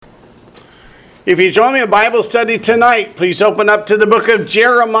If you join me in Bible study tonight, please open up to the book of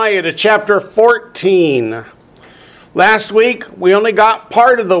Jeremiah to chapter 14. Last week, we only got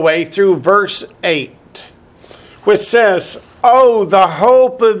part of the way through verse 8, which says, "Oh, the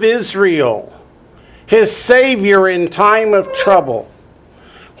hope of Israel, his Savior in time of trouble.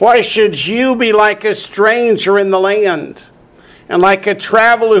 Why should you be like a stranger in the land, and like a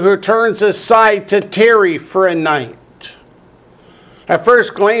traveler who turns aside to tarry for a night?" At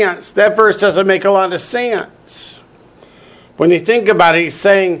first glance, that verse doesn't make a lot of sense. When you think about it, he's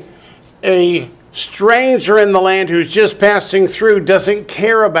saying a stranger in the land who's just passing through doesn't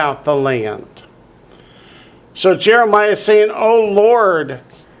care about the land. So Jeremiah is saying, "Oh Lord,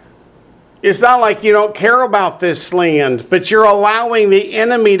 it's not like you don't care about this land, but you're allowing the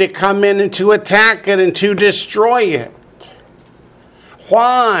enemy to come in and to attack it and to destroy it.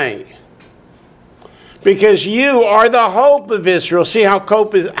 Why? Because you are the hope of Israel." See how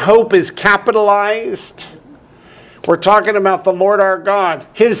hope is capitalized? We're talking about the Lord our God,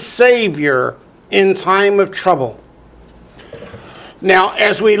 his Savior in time of trouble. Now,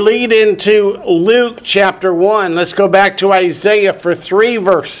 as we lead into Luke chapter 1, let's go back to Isaiah for 3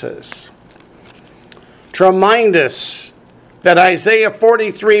 verses to remind us that Isaiah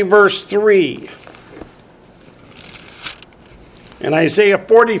 43 verse 3 and Isaiah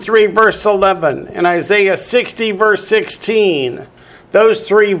 43 verse 11 and Isaiah 60 verse 16, those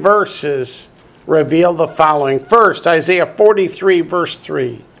 3 verses reveal the following. First, Isaiah 43 verse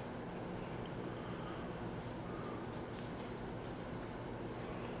 3.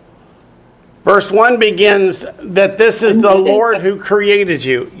 Verse 1 begins that this is the Lord who created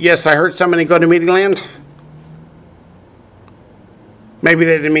you. Yes, I heard somebody go to Meeting Land. Maybe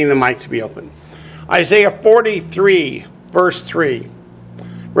they didn't mean the mic to be open. Isaiah 43 verse 3.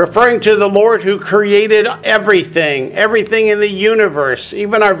 Referring to the Lord who created everything in the universe,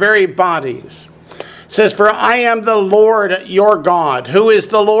 even our very bodies. It says, "For I am the Lord your God." Who is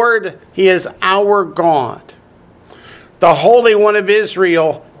the Lord? He is our God. The Holy One of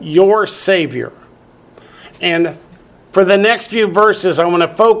Israel, your Savior. And for the next few verses, I want to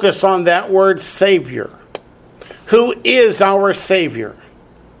focus on that word Savior. Who is our Savior?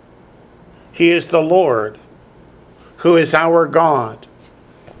 He is the Lord, who is our God,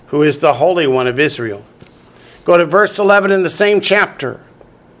 who is the Holy One of Israel. Go to verse 11 in the same chapter.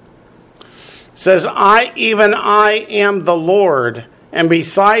 It says, I am the Lord, and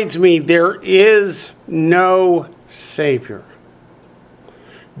besides me there is no Savior."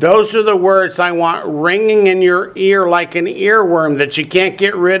 Those are the words I want ringing in your ear like an earworm that you can't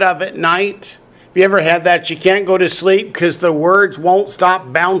get rid of at night. Have you ever had that? You can't go to sleep because the words won't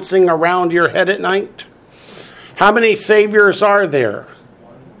stop bouncing around your head at night? How many Saviors are there?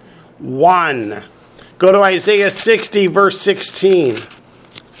 One. Go to Isaiah 60, verse 16.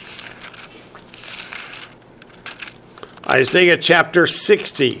 Isaiah chapter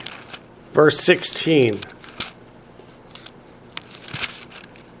 60, verse 16.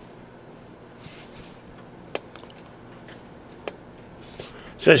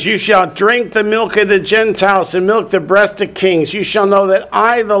 It says, "You shall drink the milk of the Gentiles and milk the breast of kings. You shall know that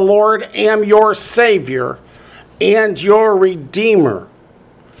I, the Lord, am your Savior and your Redeemer,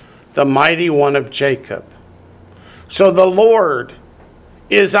 the mighty one of Jacob." So the Lord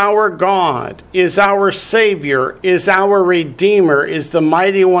is our God, is our Savior, is our Redeemer, is the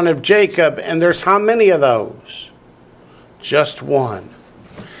mighty one of Jacob. And there's how many of those? Just one.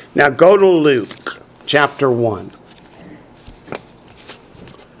 Now go to Luke chapter 1.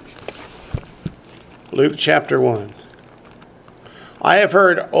 Luke chapter 1. I have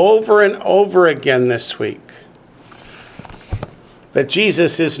heard over and over again this week that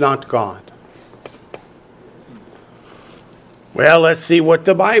Jesus is not God. Well, let's see what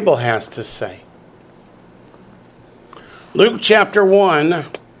the Bible has to say. Luke chapter 1,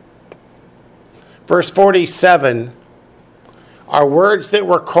 verse 47, are words that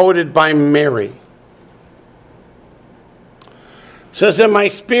were quoted by Mary. It says, "And my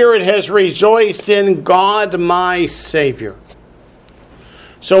spirit has rejoiced in God my Savior."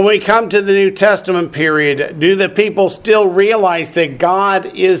 So when we come to the New Testament period, do the people still realize that God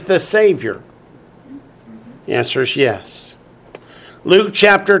is the Savior? The answer is yes. Luke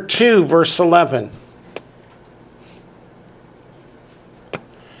chapter 2, verse 11.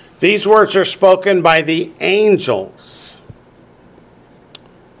 These words are spoken by the angels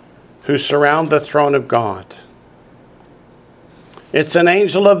who surround the throne of God. It's an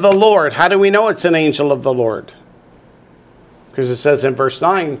angel of the Lord. How do we know it's an angel of the Lord? Because it says in verse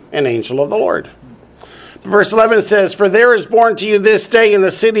 9, an angel of the Lord. Verse 11 says, "For there is born to you this day in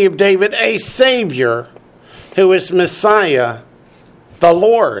the city of David a Savior, who is Messiah, the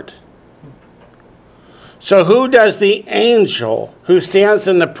Lord." So who does the angel who stands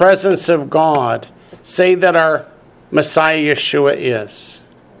in the presence of God say that our Messiah Yeshua is?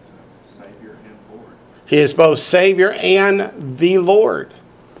 Savior and Lord. He is both Savior and the Lord.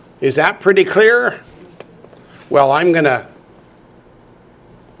 Is that pretty clear? Well, I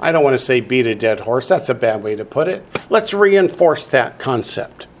don't want to say beat a dead horse. That's a bad way to put it. Let's reinforce that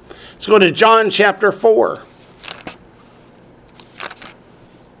concept. Let's go to John chapter 4.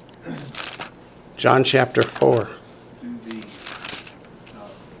 John chapter 4. Do the Jewish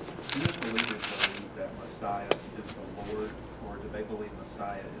believers believe that Messiah is the Lord, or do they believe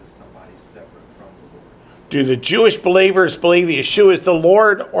Messiah is somebody separate from the Lord? Do the Jewish believers believe that Yeshua is the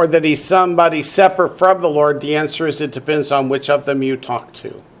Lord, or that he's somebody separate from the Lord? The answer is it depends on which of them you talk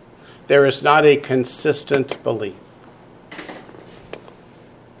to. There is not a consistent belief.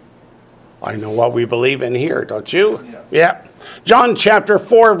 I know what we believe in here, don't you? Yeah. John chapter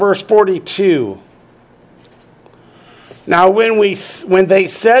 4, verse 42. Now when they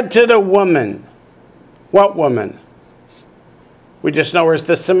said to the woman, what woman? We just know her as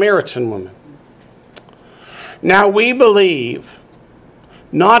the Samaritan woman. Now we believe,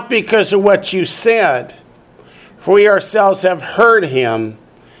 not because of what you said, for we ourselves have heard him,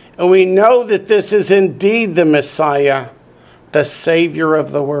 and we know that this is indeed the Messiah, the Savior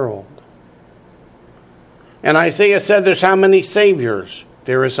of the world. And Isaiah said there's how many Saviors?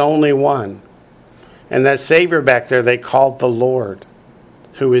 There is only one. And that Savior back there they called the Lord,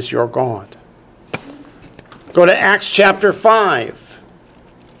 who is your God. Go to Acts chapter 5.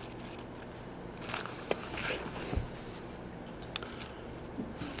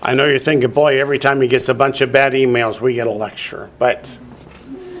 I know you're thinking, boy, every time he gets a bunch of bad emails, we get a lecture. But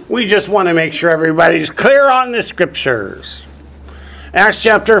we just want to make sure everybody's clear on the scriptures. Acts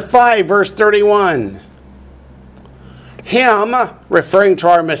chapter 5, verse 31. Him, referring to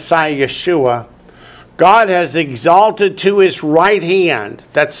our Messiah Yeshua, God has exalted to his right hand.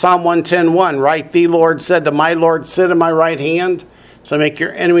 That's Psalm 110:1, right? The Lord said to my Lord, sit at my right hand, so make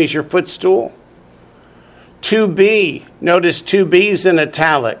your enemies your footstool. To be, notice two B's in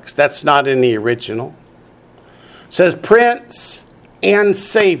italics. That's not in the original. It says Prince and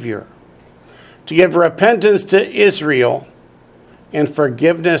Savior, to give repentance to Israel and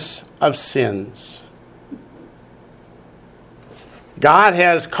forgiveness of sins. God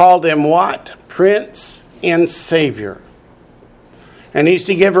has called him what? Prince and Savior. And he's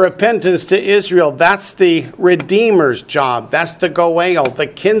to give repentance to Israel. That's the Redeemer's job. That's the Goel, the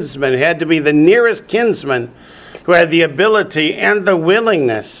kinsman. It had to be the nearest kinsman who had the ability and the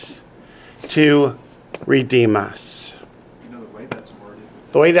willingness to redeem us. You know the way that's worded?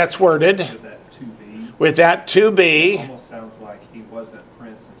 The way that's worded. With that to be. With that to be. It almost sounds like he wasn't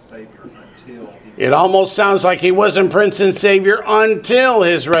Prince and Savior until he It almost sounds like he wasn't Prince and Savior until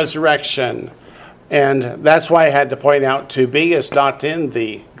his resurrection. And that's why I had to point out to be is not in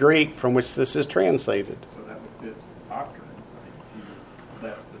the Greek from which this is translated. So that would fit the doctrine. If you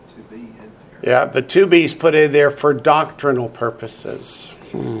left the to be in there. Yeah, the to be's put in there for doctrinal purposes.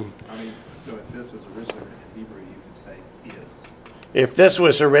 I mean, so if this was originally in Hebrew, you could say is. If this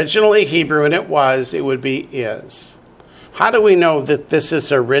was originally Hebrew, and it would be is. How do we know that this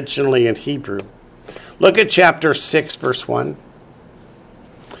is originally in Hebrew? Look at chapter 6, verse 1.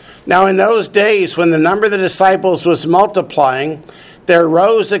 Now in those days, when the number of the disciples was multiplying, there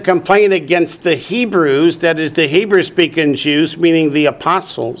arose a complaint against the Hebrews, that is the Hebrew-speaking Jews, meaning the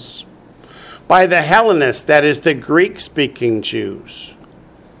apostles, by the Hellenists, that is the Greek-speaking Jews,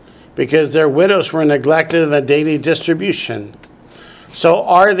 because their widows were neglected in the daily distribution. So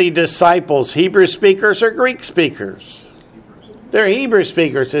are the disciples Hebrew speakers or Greek speakers? They're Hebrew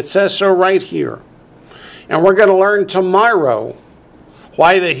speakers. It says so right here. And we're going to learn tomorrow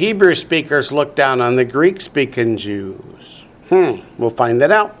why the Hebrew speakers look down on the Greek-speaking Jews. We'll find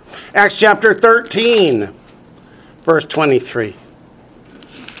that out. Acts chapter 13, verse 23.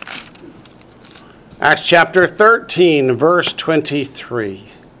 Acts chapter 13, verse 23.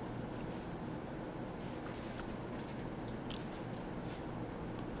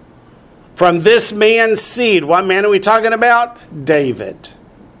 From this man's seed, what man are we talking about? David.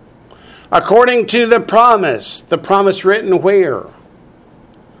 According to the promise written where?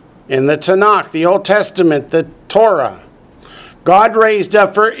 In the Tanakh, the Old Testament, the Torah. God raised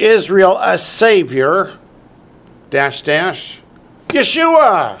up for Israel a Savior, Yeshua.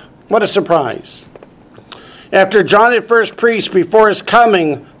 What a surprise. After John had first preached before his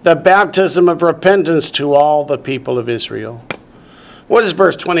coming the baptism of repentance to all the people of Israel. What does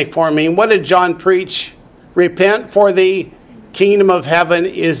verse 24 mean? What did John preach? Repent, for the kingdom of heaven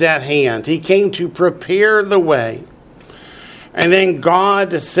is at hand. He came to prepare the way. And then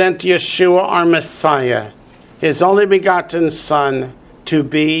God sent Yeshua, our Messiah, his only begotten Son, to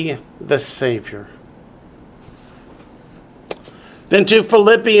be the Savior. Then to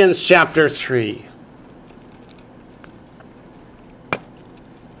Philippians chapter 3.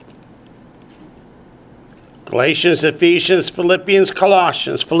 Galatians, Ephesians, Philippians,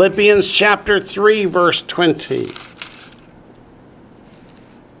 Colossians. Philippians chapter 3, verse 20.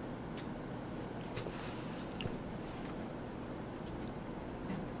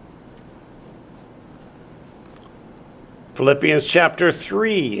 Philippians chapter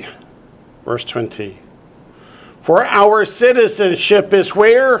 3, verse 20. For our citizenship is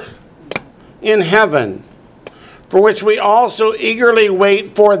where? In heaven, for which we also eagerly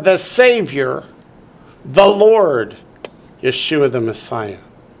wait for the Savior, the Lord, Yeshua the Messiah.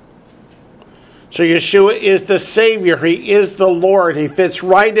 So Yeshua is the Savior. He is the Lord. He fits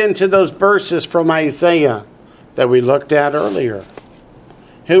right into those verses from Isaiah that we looked at earlier.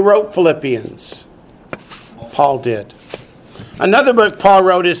 Who wrote Philippians? Paul did. Another book Paul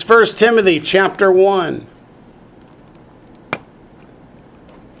wrote is 1 Timothy chapter 1.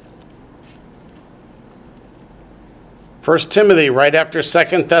 First Timothy, right after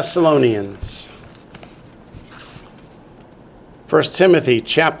 2 Thessalonians. 1 Timothy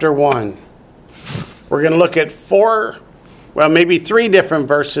chapter 1. We're going to look at maybe 3 different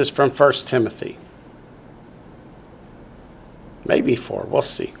verses from 1 Timothy. Maybe 4, we'll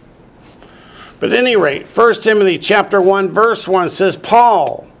see. But at any rate, 1 Timothy chapter 1, verse 1 says,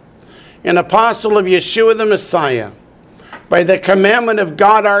 Paul, an apostle of Yeshua the Messiah, by the commandment of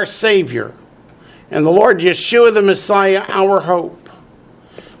God our Savior, and the Lord Yeshua the Messiah, our hope.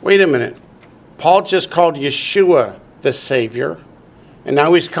 Wait a minute. Paul just called Yeshua the Savior, and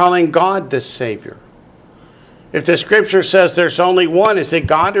now he's calling God the Savior. If the scripture says there's only one, is it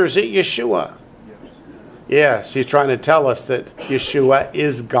God or is it Yeshua? Yes, he's trying to tell us that Yeshua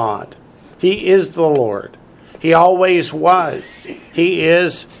is God. He is the Lord. He always was. He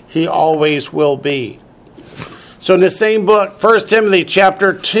is. He always will be. So in the same book, 1 Timothy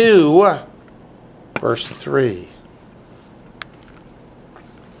chapter 2, verse 3.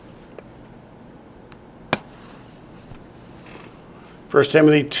 First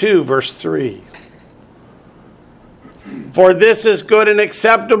Timothy 2, verse 3. For this is good and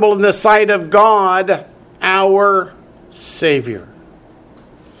acceptable in the sight of God, our Savior.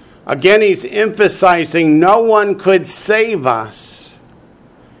 Again, he's emphasizing no one could save us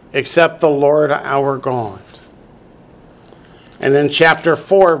except the Lord our God. And then chapter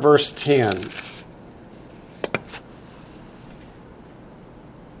 4, verse 10.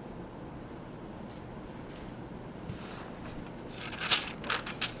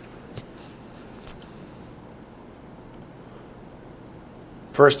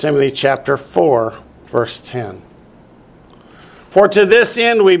 First Timothy chapter 4, verse 10. For to this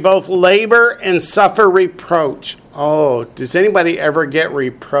end we both labor and suffer reproach. Oh, does anybody ever get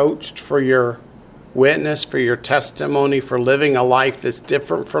reproached for your witness, for your testimony, for living a life that's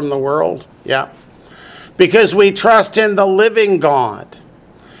different from the world? Yeah. Because we trust in the living God,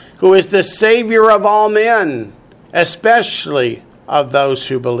 who is the Savior of all men, especially of those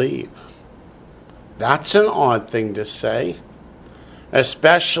who believe. That's an odd thing to say.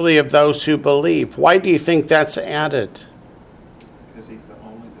 Especially of those who believe. Why do you think that's added? Because he's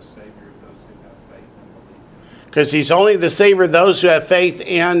only the Savior of those who have faith and believe. Because he's only the Savior of those who have faith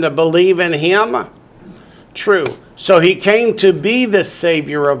and believe in him? True. So he came to be the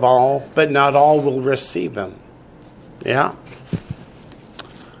Savior of all, but not all will receive him. Yeah?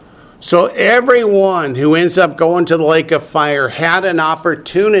 So everyone who ends up going to the lake of fire had an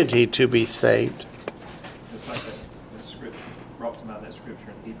opportunity to be saved.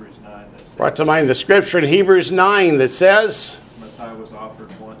 Brought to mind the scripture in Hebrews 9 that says, Messiah was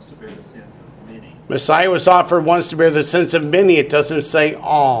offered once to bear the sins of many. Messiah was offered once to bear the sins of many. It doesn't say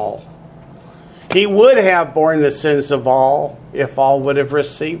all. He would have borne the sins of all if all would have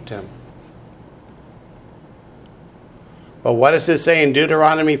received him. But what does it say in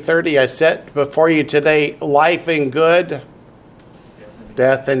Deuteronomy 30? I set before you today life and good,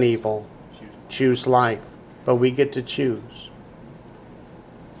 death and evil. Choose life. But we get to choose.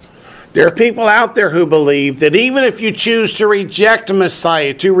 There are people out there who believe that even if you choose to reject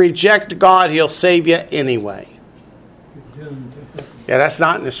Messiah, to reject God, he'll save you anyway. Yeah, that's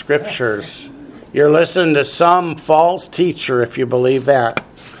not in the scriptures. You're listening to some false teacher if you believe that.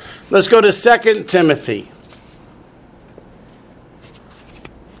 Let's go to 2 Timothy.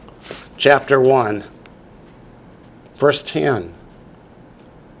 Chapter 1. Verse 10.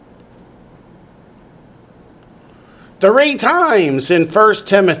 3 times in 1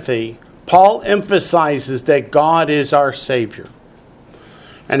 Timothy, Paul emphasizes that God is our Savior.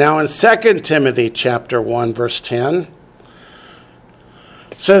 And now in 2 Timothy chapter 1, verse 10,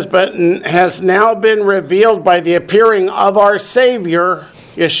 it says, but has now been revealed by the appearing of our Savior,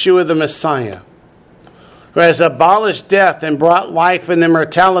 Yeshua the Messiah, who has abolished death and brought life and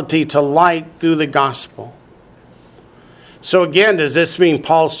immortality to light through the gospel. So again, does this mean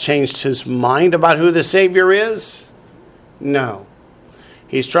Paul's changed his mind about who the Savior is? No.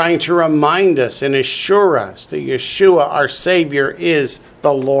 He's trying to remind us and assure us that Yeshua, our Savior, is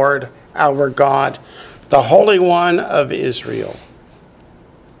the Lord, our God, the Holy One of Israel.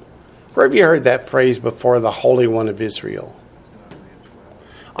 Where have you heard that phrase before, the Holy One of Israel?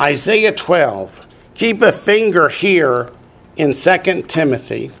 Isaiah 12. Keep a finger here in 2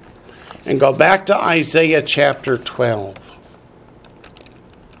 Timothy and go back to Isaiah chapter 12.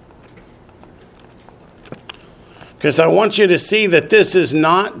 Because I want you to see that this is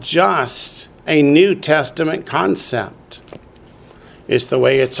not just a New Testament concept. It's the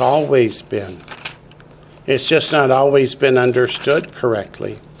way it's always been. It's just not always been understood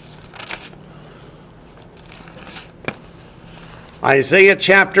correctly. Isaiah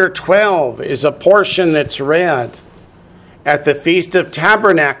chapter 12 is a portion that's read at the Feast of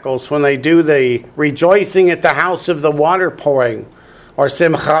Tabernacles when they do the rejoicing at the house of the water pouring, or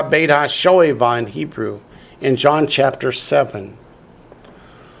Simcha Beit HaShoeva in Hebrew, in John chapter 7.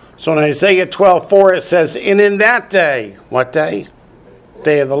 So in Isaiah 12:4 it says, and in that day, what day?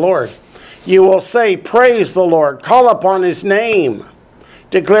 Day of the Lord. You will say, praise the Lord, call upon his name,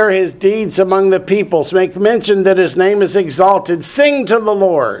 declare his deeds among the peoples, make mention that his name is exalted, sing to the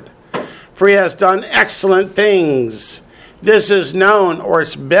Lord, for he has done excellent things. This is known, or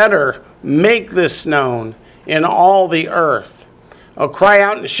it's better, make this known in all the earth. Oh, cry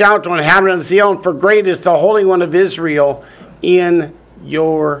out and shout to inhabitants of Zion, for great is the Holy One of Israel in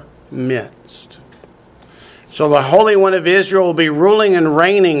your midst. So the Holy One of Israel will be ruling and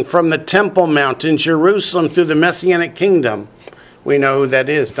reigning from the Temple Mount in Jerusalem through the Messianic kingdom. We know who that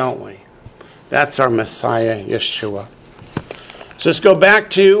is, don't we? That's our Messiah, Yeshua. So let's go back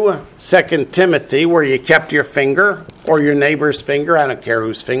to 2 Timothy, where you kept your finger, or your neighbor's finger, I don't care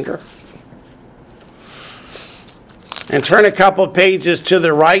whose finger. And turn a couple pages to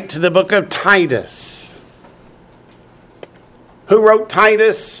the right to the book of Titus. Who wrote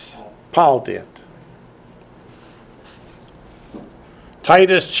Titus? Paul did.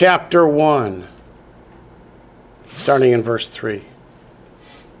 Titus chapter 1, starting in verse 3. You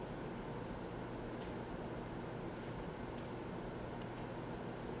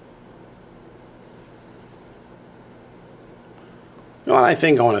know what, I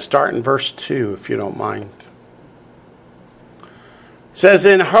think I want to start in verse 2, if you don't mind. It says,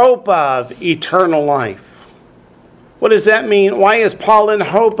 in hope of eternal life. What does that mean? Why is Paul in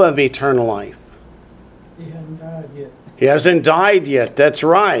hope of eternal life? He hasn't died yet. He hasn't died yet, that's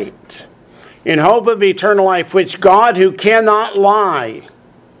right. In hope of eternal life, which God who cannot lie.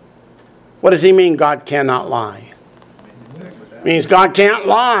 What does he mean, God cannot lie? It means God can't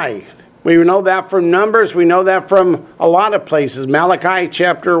lie. We know that from Numbers. We know that from a lot of places. Malachi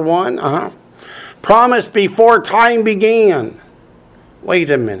chapter 1. Promised before time began.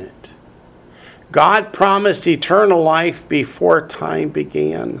 Wait a minute. God promised eternal life before time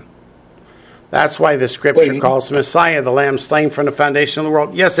began. That's why the scripture calls Messiah the Lamb slain from the foundation of the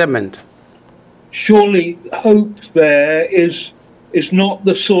world. Yes, Edmund. Surely hope there is not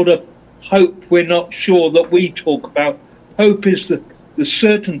the sort of hope we're not sure that we talk about. Hope is the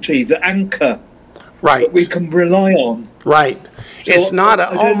certainty, the anchor, right, that we can rely on. Right. So it's not a,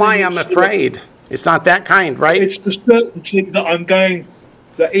 oh my, I'm afraid. It's not that kind, right? It's the certainty that I'm going,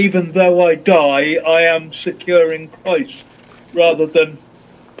 that even though I die, I am secure in Christ, rather than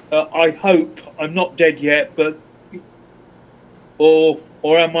I hope I'm not dead yet, but or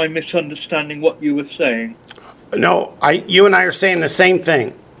am I misunderstanding what you were saying? No, you and I are saying the same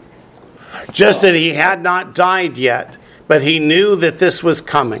thing. Just that he had not died yet, but he knew that this was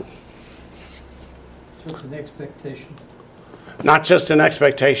coming. So it's an expectation. Not just an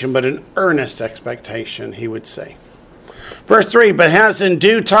expectation, but an earnest expectation, he would say. Verse 3, but has in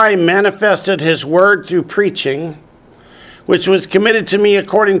due time manifested his word through preaching, which was committed to me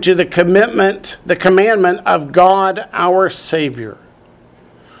according to the commandment of God our Savior.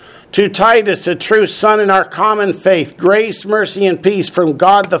 To Titus, a true son in our common faith, grace, mercy, and peace from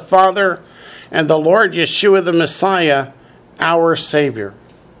God the Father and the Lord Yeshua the Messiah, our Savior.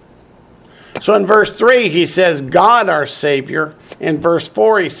 So in verse 3, he says, God our Savior. In verse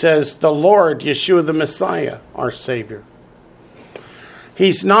 4, he says, the Lord Yeshua the Messiah, our Savior.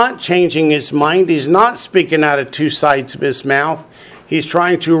 He's not changing his mind. He's not speaking out of two sides of his mouth. He's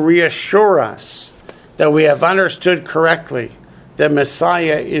trying to reassure us that we have understood correctly that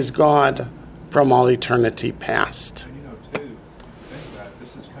Messiah is God from all eternity past. And too, think about it,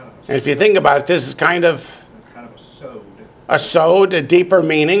 this is kind of And if you think about it, this is kind of a sowed a deeper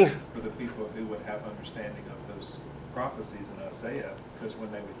meaning. for the people who would have understanding of those prophecies in Isaiah, because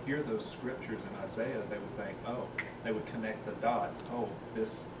when they would hear those scriptures in Isaiah, they would think, oh, they would connect the dots. Oh,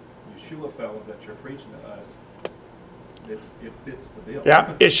 this Yeshua fellow that you're preaching to us, it fits the bill.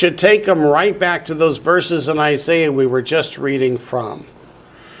 Yeah, it should take them right back to those verses in Isaiah we were just reading from.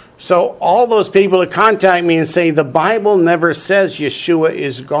 So all those people that contact me and say the Bible never says Yeshua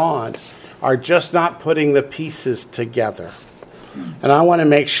is God are just not putting the pieces together. And I want to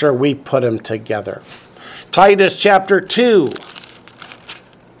make sure we put them together. Titus chapter 2.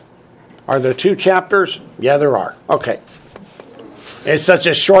 Are there 2 chapters? Yeah, there are. Okay. It's such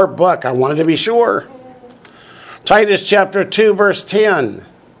a short book. I wanted to be sure. Titus chapter 2, verse 10.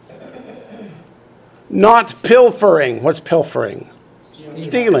 Not pilfering. What's pilfering?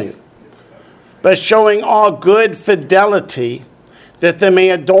 Stealing. But showing all good fidelity, that they may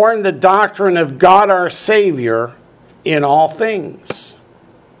adorn the doctrine of God our Savior in all things.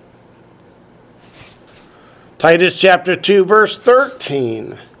 Titus chapter 2, verse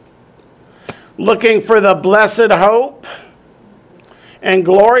 13. Looking for the blessed hope and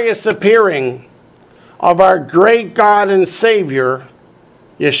glorious appearing of our great God and Savior,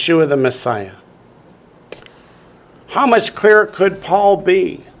 Yeshua the Messiah. How much clearer could Paul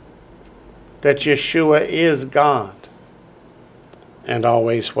be that Yeshua is God and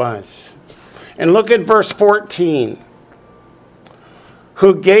always was? And look at verse 14.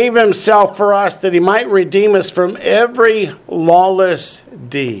 Who gave himself for us that he might redeem us from every lawless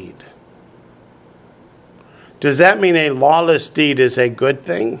deed. Does that mean a lawless deed is a good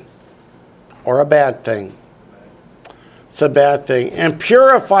thing or a bad thing? It's a bad thing. And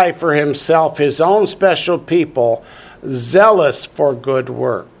purify for himself his own special people, zealous for good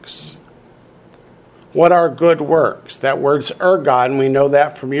works. What are good works? That word's ergon. We know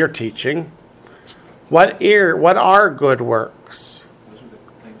that from your teaching. What are good works?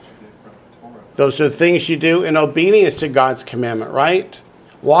 Those are the things you do in obedience to God's commandment, right?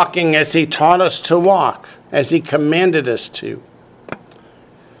 Walking as he taught us to walk, as he commanded us to.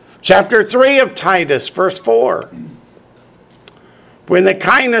 Chapter 3 of Titus, verse 4. When the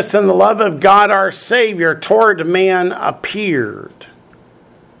kindness and the love of God our Savior toward man appeared,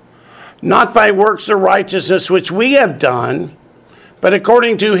 not by works of righteousness which we have done, but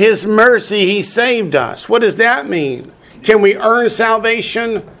according to his mercy he saved us. What does that mean? Can we earn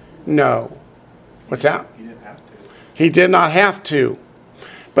salvation? No. What's that? He didn't have to. He did not have to.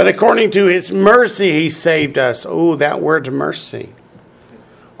 But according to his mercy he saved us. Oh, that word mercy.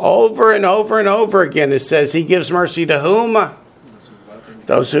 Over and over and over again it says he gives mercy to whom?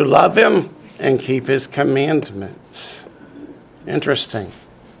 Those who love him and keep his commandments. Interesting.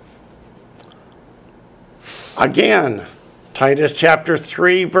 Again, Titus chapter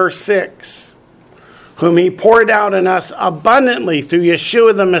 3, verse 6. Whom he poured out in us abundantly through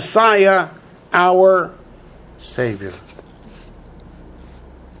Yeshua the Messiah, our Savior.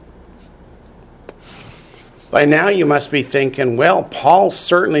 By now you must be thinking, well, Paul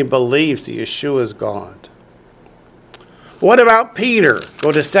certainly believes that Yeshua is God. What about Peter?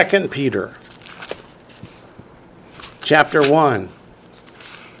 Go to 2 Peter chapter 1. It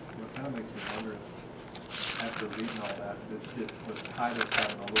kind of makes me wonder, after reading all that, was Titus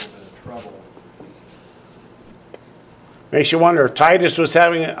having a little bit of trouble? Makes you wonder if Titus was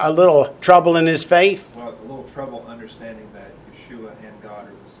having a little trouble in his faith. Well, a little trouble understanding that Yeshua and God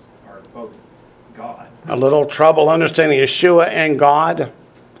are both God. A little trouble understanding Yeshua and God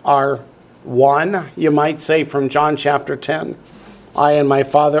are one, you might say, from John chapter 10. I and my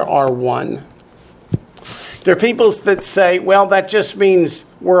Father are one. There are people that say, well, that just means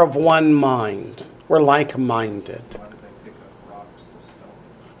we're of one mind. We're like-minded. Why did they pick up rocks to stone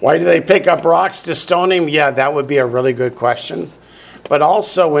him? Why do they pick up rocks to stone him? Yeah, that would be a really good question. But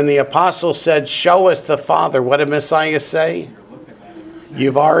also when the apostle said, show us the Father, what did Messiah say? You're looking at him.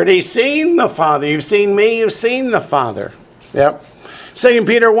 You've already seen the Father. You've seen me, you've seen the Father. Yep. 2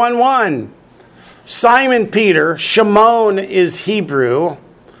 Peter 1:1. Simon Peter, Shimon is Hebrew,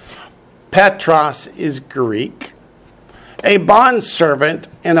 Petros is Greek, a bondservant,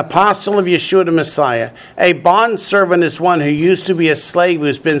 an apostle of Yeshua the Messiah. A bondservant is one who used to be a slave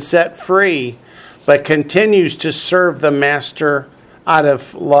who's been set free, but continues to serve the master out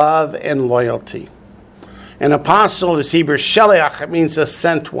of love and loyalty. An apostle is Hebrew, shaliach, it means a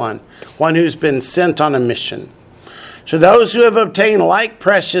sent one who's been sent on a mission. So those who have obtained like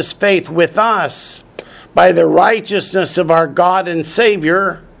precious faith with us, by the righteousness of our God and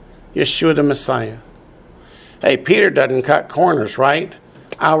Savior, Yeshua the Messiah. Hey, Peter doesn't cut corners, right?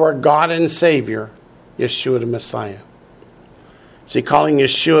 Our God and Savior, Yeshua the Messiah. Is he calling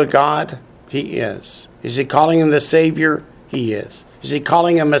Yeshua God? He is. Is he calling him the Savior? He is. Is he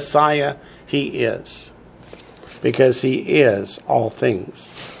calling him Messiah? He is. Because he is all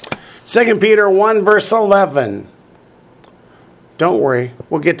things. 2 Peter 1 verse 11. Don't worry,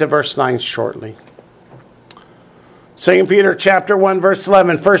 we'll get to verse 9 shortly. 2 Peter chapter 1 verse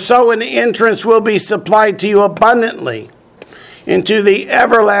 11. For so an entrance will be supplied to you abundantly into the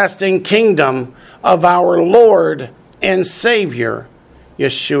everlasting kingdom of our Lord and Savior,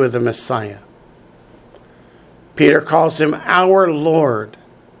 Yeshua the Messiah. Peter calls him our Lord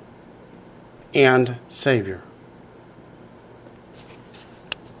and Savior.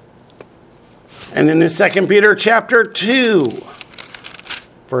 And then in 2 Peter chapter 2,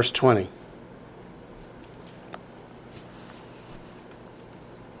 verse 20.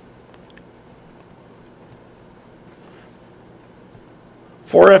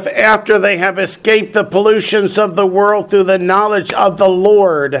 For if after they have escaped the pollutions of the world through the knowledge of the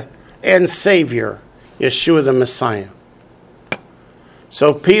Lord and Savior, Yeshua the Messiah.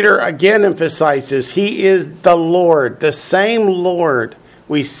 So Peter again emphasizes he is the Lord, the same Lord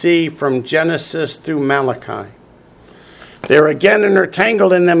we see from Genesis through Malachi. They're again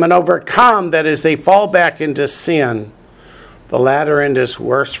entangled in them and overcome, that is, they fall back into sin. The latter end is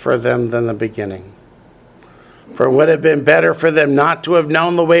worse for them than the beginning. For it would have been better for them not to have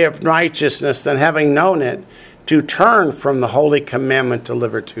known the way of righteousness than having known it, to turn from the holy commandment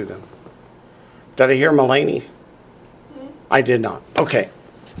delivered to them. Did I hear Mulaney? I did not. Okay.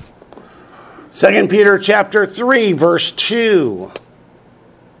 2 Peter chapter 3, verse 2.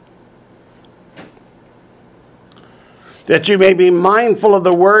 That you may be mindful of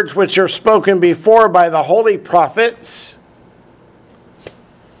the words which are spoken before by the holy prophets.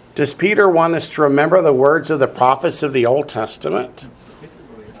 Does Peter want us to remember the words of the prophets of the Old Testament?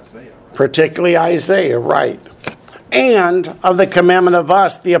 Particularly Isaiah, right. And of the commandment of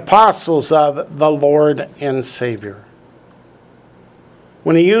us, the apostles of the Lord and Savior.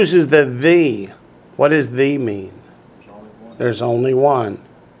 When he uses the "thee," what does "thee" mean? There's only one.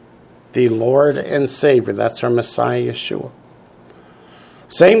 The Lord and Savior. That's our Messiah, Yeshua.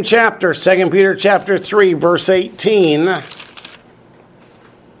 Same chapter, 2 Peter chapter 3, verse 18.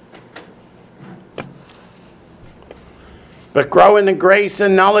 But grow in the grace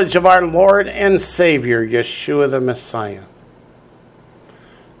and knowledge of our Lord and Savior, Yeshua the Messiah.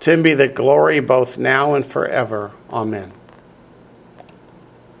 To him be the glory both now and forever. Amen.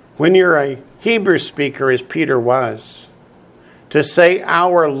 When you're a Hebrew speaker, as Peter was, to say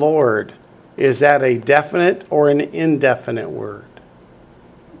our Lord, is that a definite or an indefinite word?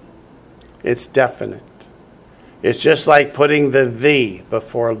 It's definite. It's just like putting the "thee"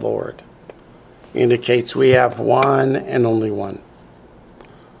 before Lord. Indicates we have one and only one.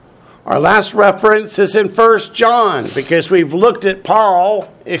 Our last reference is in 1 John, because we've looked at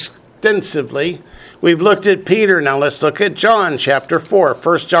Paul extensively. We've looked at Peter. Now let's look at John chapter 4.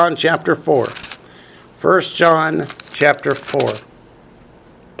 1 John chapter 4. 1 John chapter 4.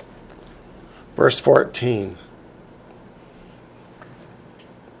 Verse 14.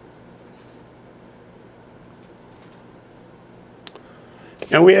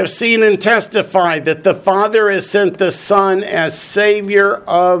 And we have seen and testified that the Father has sent the Son as Savior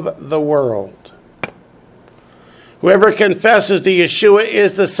of the world. Whoever confesses to Yeshua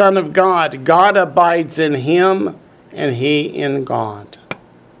is the Son of God. God abides in him, and he in God.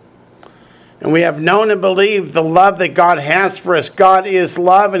 And we have known and believed the love that God has for us. God is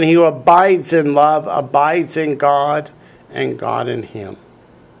love, and he who abides in love abides in God, and God in him.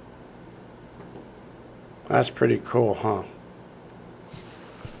 That's pretty cool, huh?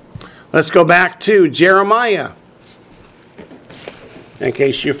 Let's go back to Jeremiah, in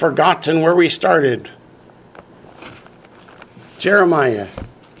case you've forgotten where we started. Jeremiah.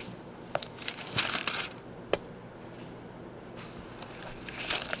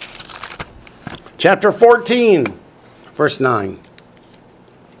 Chapter 14, verse 9.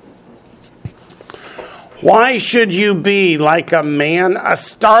 Why should you be like a man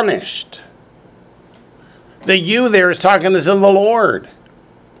astonished? The "you" there is talking to the Lord.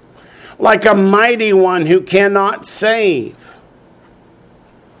 Like a mighty one who cannot save.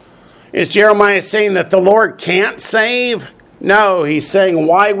 Is Jeremiah saying that the Lord can't save? No, he's saying,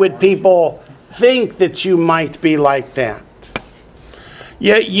 why would people think that you might be like that?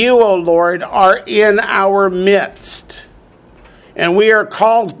 Yet you, O Lord, are in our midst, and we are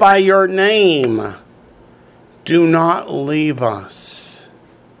called by your name. Do not leave us.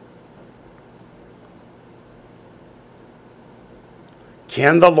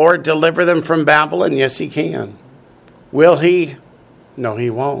 Can the Lord deliver them from Babylon? Yes, he can. Will he? No, he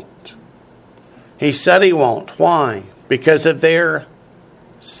won't. He said he won't. Why? Because of their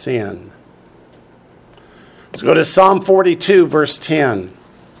sin. Let's go to Psalm 42, verse 10.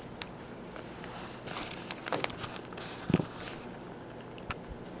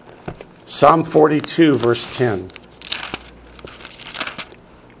 Psalm 42, verse 10.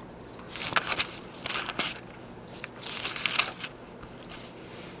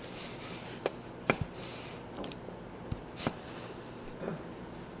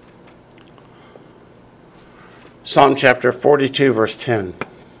 Psalm chapter 42, verse 10.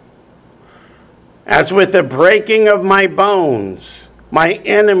 As with the breaking of my bones, my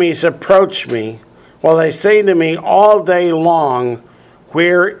enemies approach me, while they say to me all day long,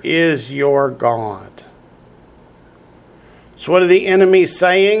 where is your God? So what are the enemies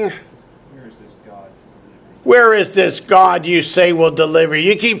saying? Where is this God to deliver? Where is this God you say will deliver?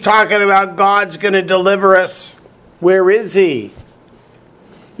 You keep talking about God's going to deliver us. Where is he?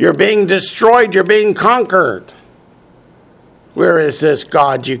 You're being destroyed. You're being conquered. Where is this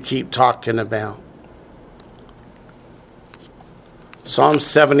God you keep talking about? Psalm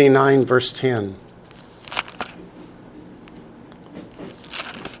 79, verse 10.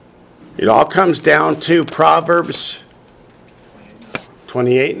 It all comes down to Proverbs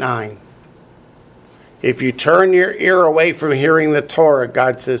 28:9. If you turn your ear away from hearing the Torah,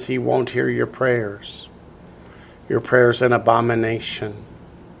 God says he won't hear your prayers. Your prayer's an abomination.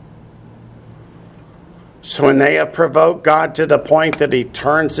 So when they have provoked God to the point that he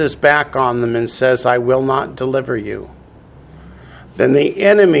turns his back on them and says, I will not deliver you, then the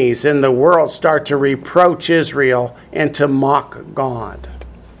enemies in the world start to reproach Israel and to mock God.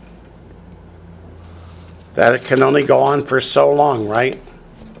 That it can only go on for so long, right?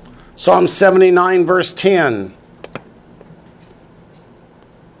 Psalm 79, verse 10.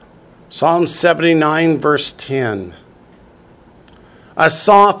 Psalm 79, verse 10.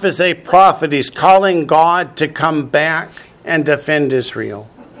 Asaph is a prophet. He's calling God to come back and defend Israel.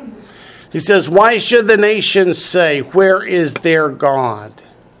 He says, why should the nations say, where is their God?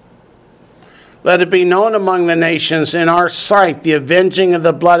 Let it be known among the nations in our sight the avenging of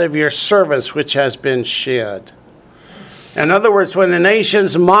the blood of your servants which has been shed. In other words, when the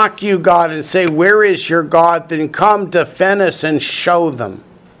nations mock you, God, and say, where is your God? Then come defend us and show them.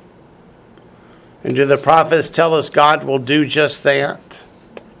 And do the prophets tell us God will do just that?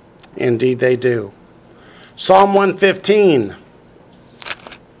 Indeed they do. Psalm 115.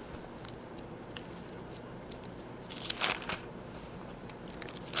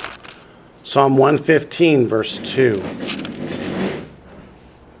 Psalm 115, verse 2.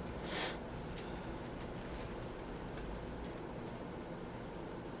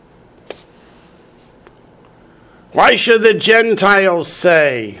 Why should the Gentiles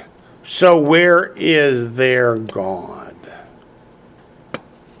say, so where is their God?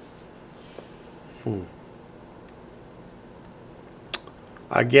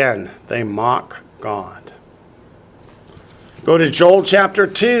 Again, they mock God. Go to Joel chapter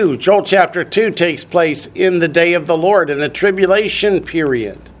 2. Joel chapter 2 takes place in the day of the Lord, in the tribulation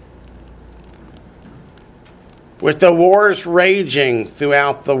period, with the wars raging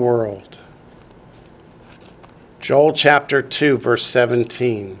throughout the world. Joel chapter 2, verse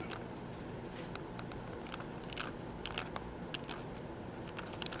 17.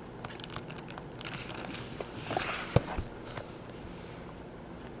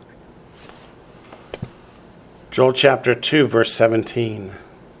 Joel chapter 2, verse 17.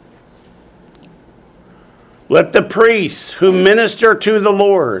 Let the priests who minister to the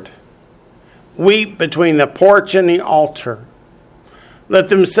Lord weep between the porch and the altar. Let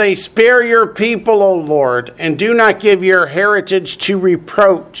them say, spare your people, O Lord, and do not give your heritage to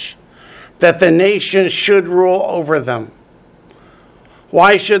reproach, that the nations should rule over them.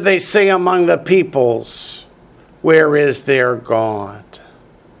 Why should they say among the peoples, where is their God?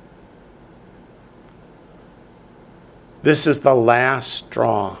 This is the last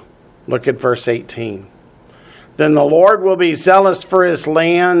straw. Look at verse 18. Then the Lord will be zealous for his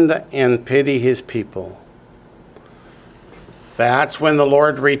land and pity his people. That's when the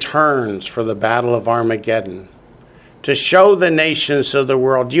Lord returns for the battle of Armageddon, to show the nations of the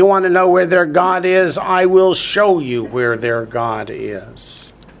world. Do you want to know where their God is? I will show you where their God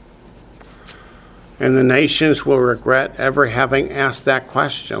is. And the nations will regret ever having asked that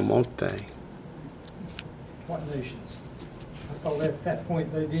question, won't they? What nations? I thought at that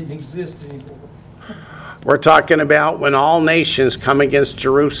point they didn't exist anymore. We're talking about when all nations come against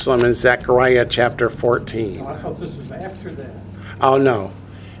Jerusalem in Zechariah chapter 14. Oh, I thought this was after that. Oh, no.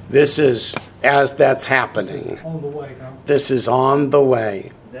 This is as that's happening. On the way, huh? This is on the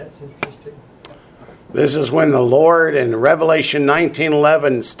way. That's interesting. This is when the Lord in Revelation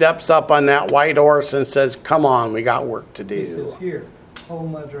 19:11 steps up on that white horse and says, come on, we got work to He says, do. here,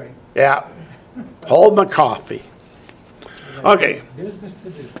 hold my drink. Yeah. Hold my coffee. Okay. Business to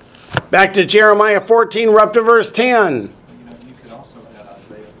do. Back to Jeremiah 14, we're up to verse 10. You know, you could also add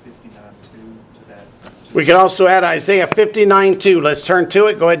Isaiah 59:2 to that. We can also add Isaiah 59:2. Let's turn to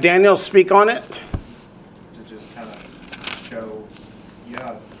it. Go ahead, Daniel, speak on it. To just kind of show,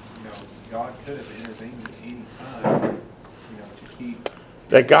 yeah, you know, God could have intervened at any time, you know, to keep,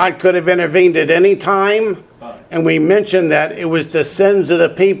 That God could have intervened at any time. but And we mentioned that it was the sins of the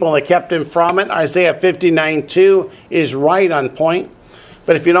people that kept him from it. Isaiah 59:2 is right on point.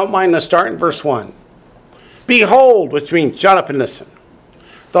 But if you don't mind, let's start in verse 1. Behold, which means shut up and listen.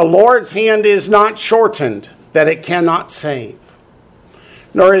 The Lord's hand is not shortened, that it cannot save,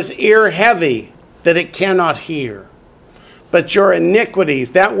 nor his ear heavy, that it cannot hear. But your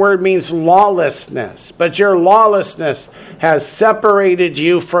iniquities, that word means lawlessness, but your lawlessness has separated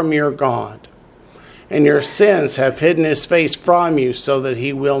you from your God, and your sins have hidden his face from you so that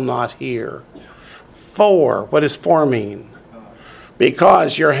he will not hear. For, what does for mean?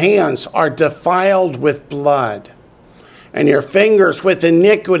 Because your hands are defiled with blood, and your fingers with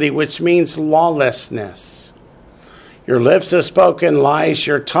iniquity, which means lawlessness. Your lips have spoken lies,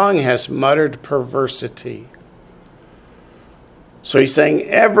 your tongue has muttered perversity. So he's saying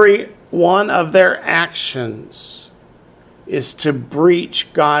every one of their actions is to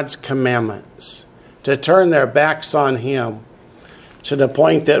breach God's commandments, to turn their backs on him, to the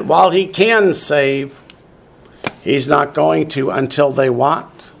point that while he can save, he's not going to until they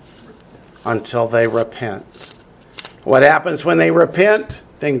what? Until they repent. What happens when they repent?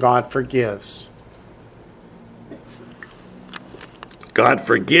 Then God forgives. God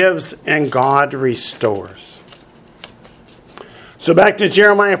forgives and God restores. So back to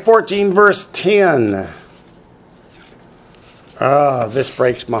Jeremiah 14, verse 10. This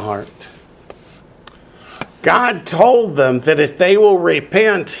breaks my heart. God told them that if they will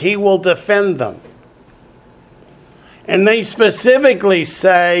repent, he will defend them. And they specifically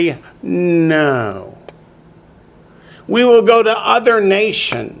say, no. We will go to other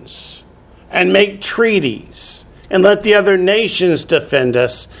nations and make treaties and let the other nations defend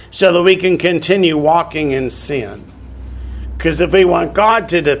us so that we can continue walking in sin. Because if we want God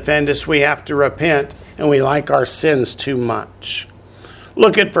to defend us, we have to repent, and we like our sins too much.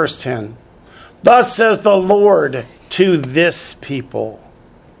 Look at verse 10. Thus says the Lord to this people.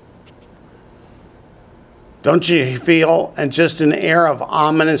 Don't you feel and just an air of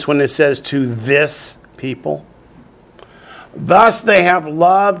ominous when it says to this people? Thus they have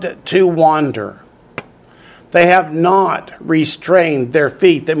loved to wander. They have not restrained their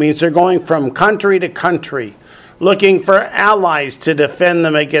feet. That means they're going from country to country, looking for allies to defend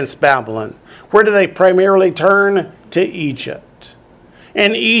them against Babylon. Where do they primarily turn? To Egypt.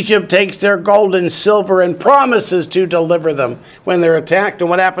 And Egypt takes their gold and silver and promises to deliver them when they're attacked. And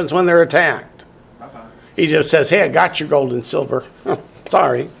what happens when they're attacked? Egypt says, hey, I got your gold and silver.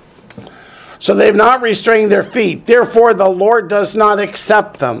 Sorry. So they've not restrained their feet. Therefore, the Lord does not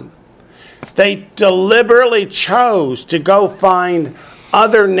accept them. They deliberately chose to go find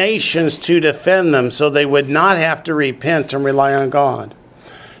other nations to defend them so they would not have to repent and rely on God.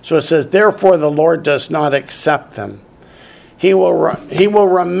 So it says, therefore, the Lord does not accept them. He will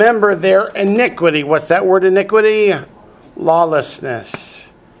remember their iniquity. What's that word, iniquity? Lawlessness.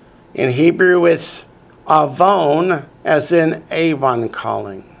 In Hebrew, it's avon, as in Avon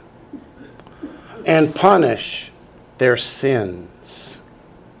calling. And punish their sins.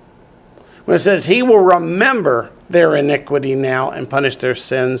 When it says he will remember their iniquity now and punish their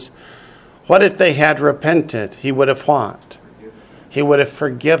sins, what if they had repented? He would have what? He would have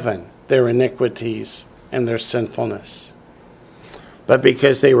forgiven their iniquities and their sinfulness. But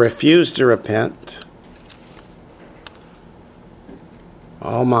because they refused to repent,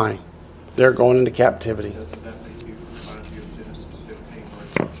 oh my, they're going into captivity.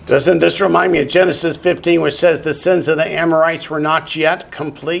 Doesn't this remind me of Genesis 15, which says the sins of the Amorites were not yet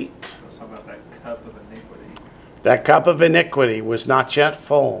complete? Talking about that cup of iniquity. That cup of iniquity was not yet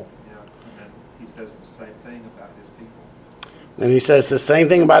full. Yeah, and then he says the same thing about his people. And he says the same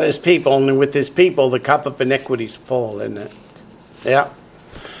thing about his people, and with his people, the cup of iniquity is full, isn't it? Yeah.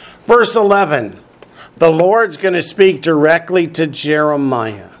 Verse 11. The Lord's going to speak directly to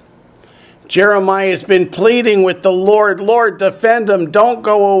Jeremiah. Jeremiah has been pleading with the Lord, Lord, defend them, don't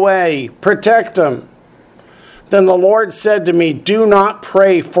go away, protect them. Then the Lord said to me, do not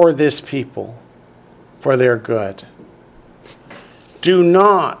pray for this people, for their good. Do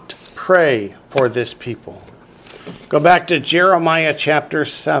not pray for this people. Go back to Jeremiah chapter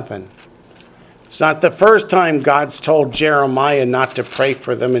 7. It's not the first time God's told Jeremiah not to pray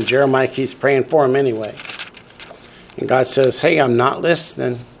for them, and Jeremiah keeps praying for them anyway. And God says, hey, I'm not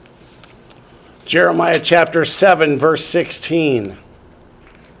listening. Jeremiah chapter 7, verse 16.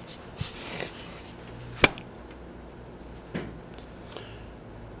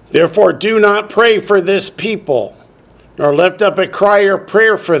 Therefore, do not pray for this people, nor lift up a cry or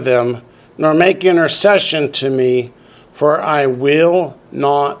prayer for them, nor make intercession to me, for I will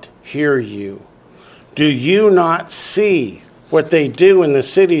not hear you. Do you not see what they do in the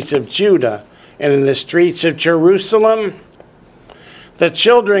cities of Judah and in the streets of Jerusalem? The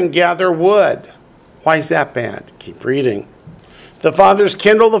children gather wood. Why is that bad? Keep reading. The fathers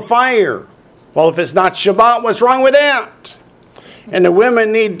kindle the fire. Well, if it's not Shabbat, what's wrong with that? And the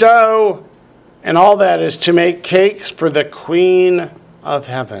women knead dough, and all that is to make cakes for the queen of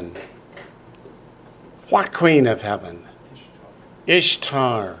heaven. What queen of heaven?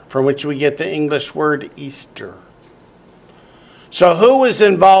 Ishtar, from which we get the English word Easter. So who was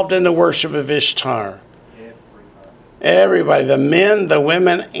involved in the worship of Ishtar? Everybody, the men, the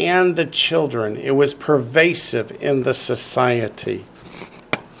women, and the children. It was pervasive in the society.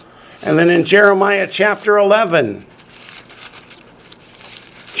 And then in Jeremiah chapter 11,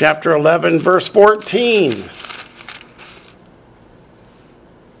 verse 14.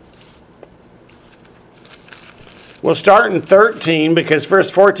 We'll start in 13 because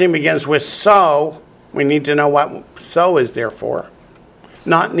verse 14 begins with sow. We need to know what sow is there for.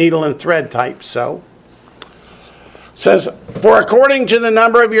 Not needle and thread type sow. It says, for according to the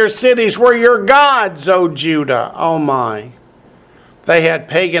number of your cities were your gods, O Judah. Oh my. They had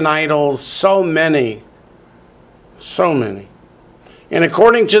pagan idols, so many. So many. And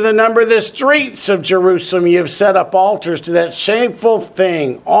according to the number of the streets of Jerusalem, you have set up altars to that shameful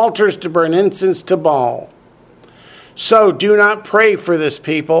thing, altars to burn incense to Baal. So do not pray for this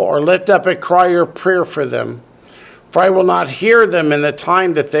people or lift up a cry or prayer for them, for I will not hear them in the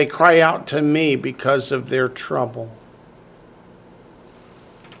time that they cry out to me because of their trouble.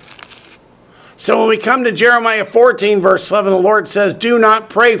 So when we come to Jeremiah 14, verse 11, the Lord says, do not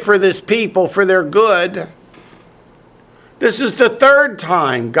pray for this people for their good. This is the third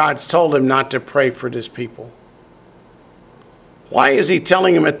time God's told him not to pray for this people. Why is he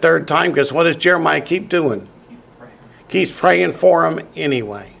telling him a third time? Because what does Jeremiah keep doing? Keeps praying for them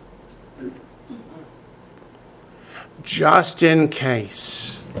anyway. Just in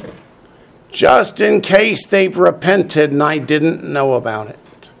case. Just in case they've repented and I didn't know about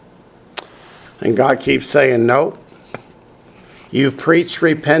it. And God keeps saying, nope. You've preached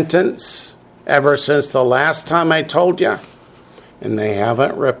repentance ever since the last time I told you. And they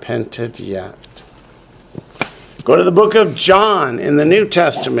haven't repented yet. Go to the book of John in the New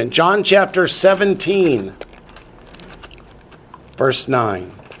Testament. John chapter 17. Verse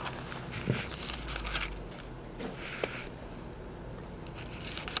 9.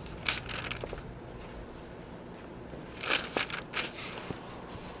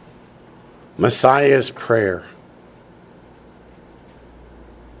 Messiah's prayer.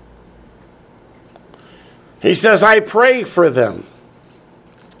 He says, I pray for them.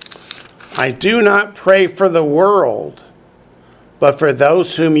 I do not pray for the world, but for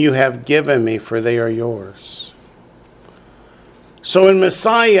those whom you have given me, for they are yours. So when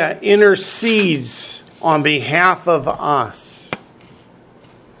Messiah intercedes on behalf of us,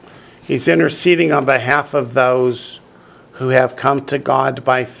 he's interceding on behalf of those who have come to God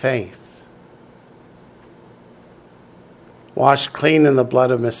by faith. Washed clean in the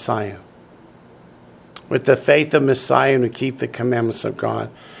blood of Messiah. With the faith of Messiah and to keep the commandments of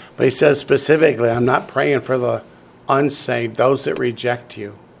God. But he says specifically, I'm not praying for the unsaved, those that reject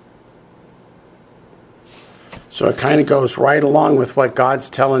you. So it kind of goes right along with what God's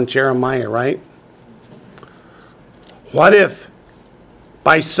telling Jeremiah, right? What if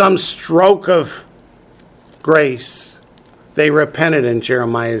by some stroke of grace they repented in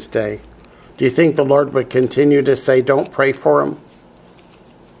Jeremiah's day? Do you think the Lord would continue to say, don't pray for them?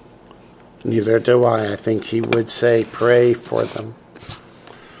 Neither do I. I think he would say, pray for them.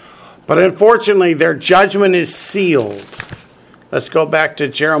 But unfortunately, their judgment is sealed. Let's go back to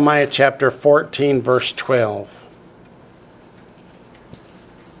Jeremiah chapter 14, verse 12.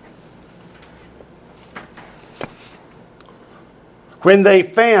 When they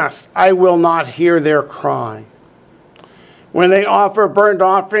fast, I will not hear their cry. When they offer burnt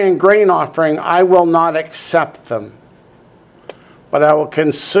offering and grain offering, I will not accept them. But I will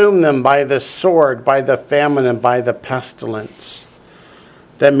consume them by the sword, by the famine, and by the pestilence.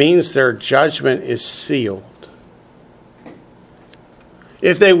 That means their judgment is sealed.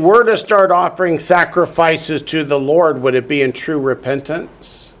 If they were to start offering sacrifices to the Lord, would it be in true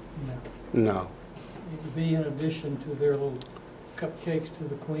repentance? No. No. It would be in addition to their little cupcakes to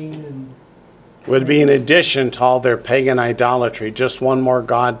the queen and Would be in addition to all their pagan idolatry, just one more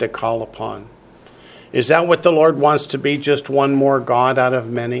God to call upon. Is that what the Lord wants to be, just one more God out of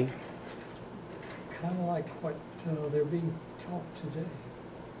many? kind of like what they're being taught today.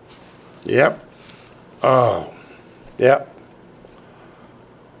 Yep. Oh, yep.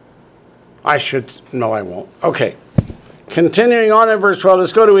 No, I won't. Okay. Continuing on in verse 12,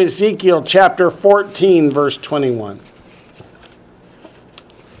 let's go to Ezekiel chapter 14, verse 21.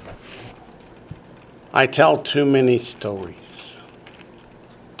 I tell too many stories.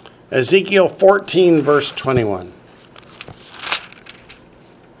 Ezekiel 14, verse 21.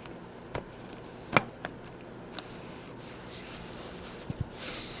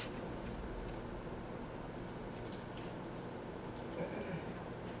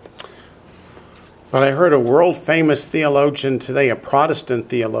 But I heard a world-famous theologian today, a Protestant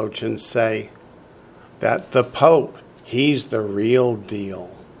theologian, say that the Pope, he's the real deal.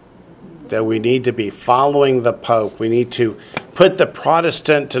 That we need to be following the Pope. We need to put the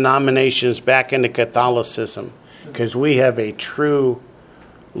Protestant denominations back into Catholicism because we have a true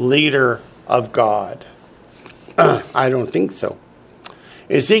leader of God. I don't think so.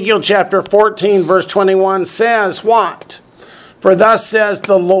 Ezekiel chapter 14, verse 21 says what? For thus says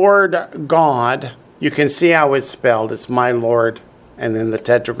the Lord God. You can see how it's spelled. It's my Lord, and then the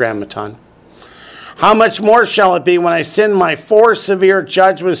Tetragrammaton. How much more shall it be when I send my 4 severe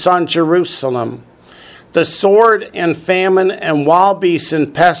judgments on Jerusalem, the sword and famine and wild beasts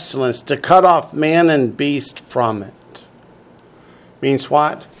and pestilence, to cut off man and beast from it? Means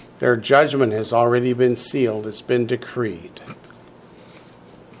what? Their judgment has already been sealed. It's been decreed.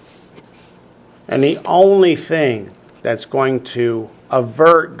 And the only thing that's going to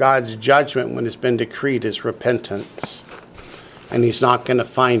avert God's judgment when it's been decreed is repentance. And he's not going to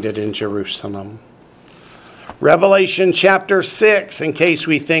find it in Jerusalem. Revelation chapter 6, in case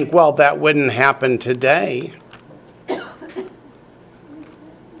we think, well, that wouldn't happen today.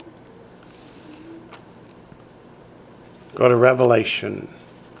 Go to Revelation.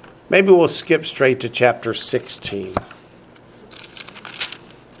 Maybe we'll skip straight to chapter 16.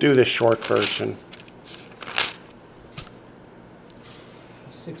 Do the short version.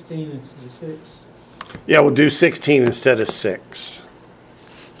 16 instead of 6. Yeah, we'll do 16 instead of 6.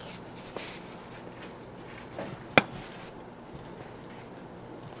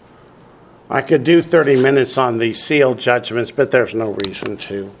 I could do 30 minutes on the sealed judgments, but there's no reason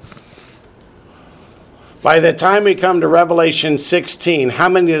to. By the time we come to Revelation 16, how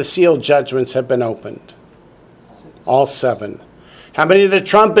many of the sealed judgments have been opened? All 7. How many of the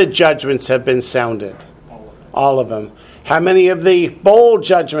trumpet judgments have been sounded? All of them. How many of the bowl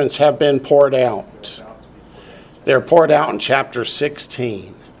judgments have been poured out? They're poured out in chapter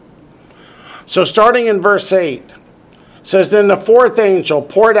 16. So starting in verse 8, it says, Then the 4th angel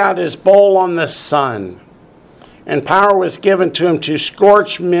poured out his bowl on the sun, and power was given to him to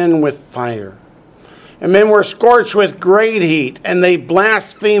scorch men with fire. And men were scorched with great heat, and they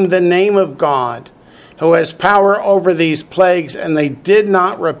blasphemed the name of God, who has power over these plagues, and they did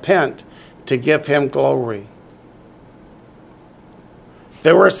not repent to give him glory.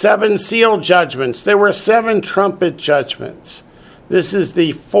 There were 7 seal judgments. There were 7 trumpet judgments. This is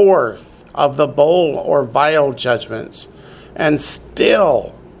the 4th of the bowl or vial judgments. And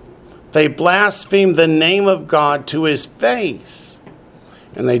still, they blaspheme the name of God to his face,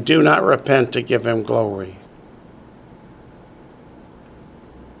 and they do not repent to give him glory.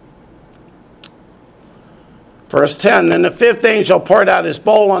 Verse 10, Then the 5th angel poured out his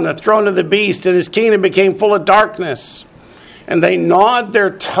bowl on the throne of the beast, and his kingdom became full of darkness. And they gnawed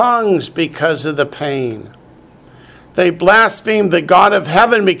their tongues because of the pain. They blasphemed the God of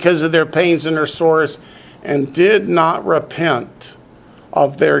heaven because of their pains and their sores, and did not repent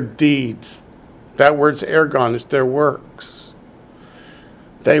of their deeds. That word's ergon, it's their works.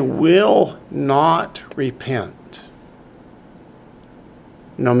 They will not repent,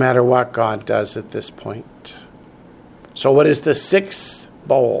 no matter what God does at this point. So what is the 6th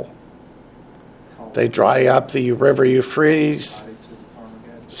bowl? They dry up the river Euphrates,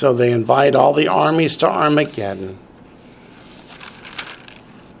 so they invite all the armies to Armageddon.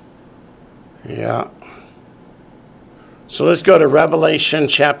 Yeah. So let's go to Revelation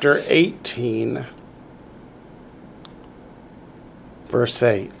chapter 18, verse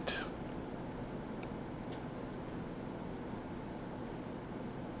 8.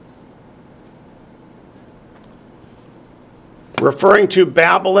 Referring to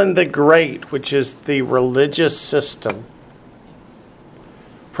Babylon the Great, which is the religious system.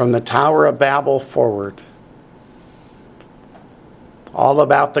 from the Tower of Babel forward. All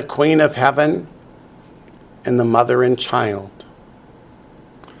about the Queen of Heaven and the mother and child.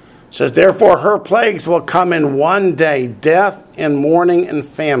 It says, therefore her plagues will come in one day, death and mourning and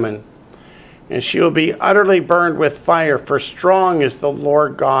famine. And she will be utterly burned with fire, for strong is the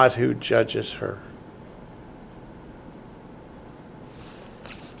Lord God who judges her.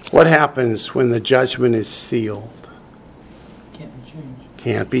 What happens when the judgment is sealed? Can't be changed.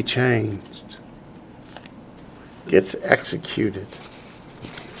 Can't be changed. Gets executed.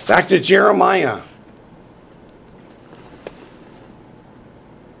 Back to Jeremiah.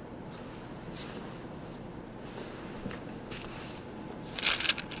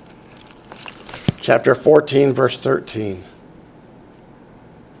 Chapter 14, verse 13.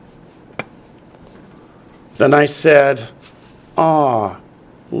 Then I said, Ah,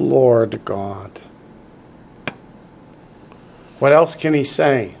 Lord God. What else can he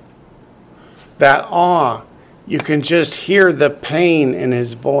say? That awe, you can just hear the pain in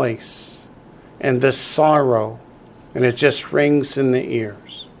his voice and the sorrow, and it just rings in the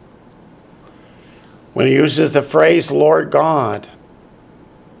ears. When he uses the phrase Lord God,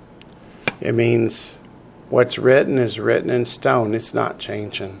 it means what's written is written in stone. It's not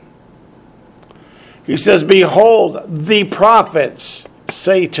changing. He says, behold, the prophets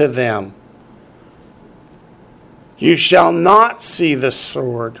say to them, you shall not see the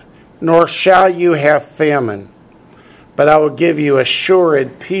sword, nor shall you have famine, but I will give you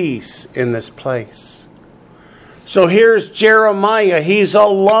assured peace in this place. So here's Jeremiah. He's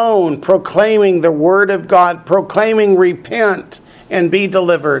alone proclaiming the word of God, proclaiming repent and be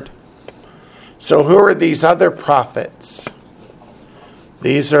delivered. So who are these other prophets?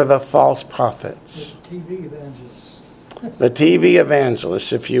 These are the false prophets. The TV evangelists. The TV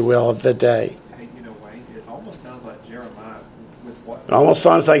evangelists, if you will, of the day. Hey, you know, Wayne, it almost sounds like Jeremiah with what It almost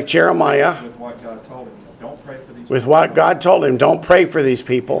sounds like Jeremiah with what God told him. Don't pray for these with people. what God told him. Don't pray for these It's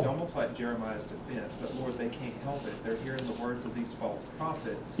people. almost like Jeremiah's defense, but Lord, they can't help it. They're hearing the words of these false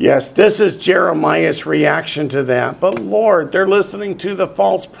prophets. Yes, this is Jeremiah's reaction to that. But Lord, they're listening to the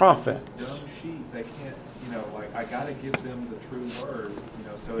false prophets. Dumb sheep, they can't, like, I got to give them the true word,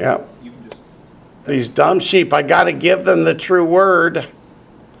 so Yep. you can just, These dumb sheep, I got to give them the true word.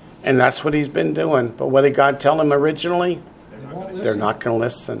 And that's what he's been doing. But what did God tell him originally? they're They not won't going to They're not going to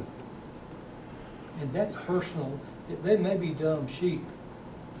listen. And that's personal. They may be dumb sheep,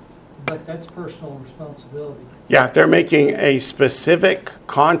 but that's personal responsibility. Yeah, they're making a specific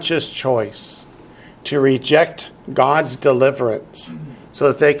conscious choice to reject God's deliverance so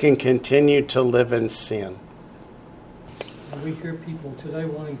that they can continue to live in sin. And we hear people today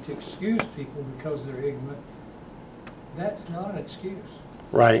wanting to excuse people because they're ignorant. That's not an excuse.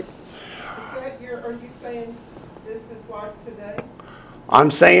 Right. Are you saying this is like today?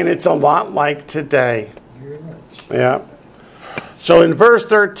 I'm saying it's a lot like today. Very much. Yeah. So in verse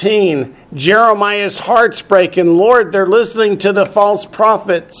 13, Jeremiah's heart's breaking. Lord, they're listening to the false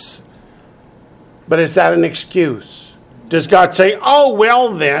prophets. But is that an excuse? Does God say, oh,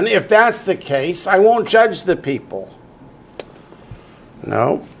 well then, if that's the case, I won't judge the people?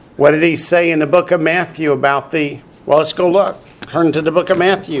 No. What did he say in the book of Matthew about well, let's go look. Turn to the book of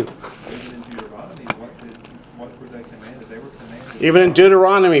Matthew. even in Deuteronomy, what were they commanded? They were commanded Even in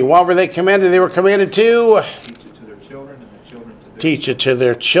Deuteronomy, what were they commanded? They were commanded to teach it to their children and their children to their teach it to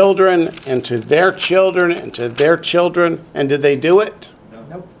their children and to their children and to their children. And did they do it? No.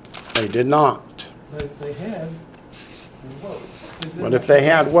 Nope. They did not. But if they had, whoa. What if they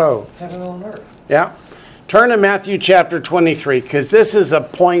had? Whoa. Heaven on earth. Yeah. Turn to Matthew chapter 23, because this is a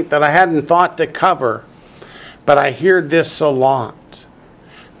point that I hadn't thought to cover, but I hear this a lot.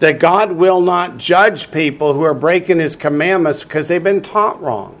 That God will not judge people who are breaking his commandments because they've been taught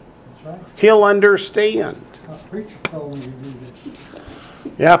wrong. That's right. He'll understand. A preacher told me to do this.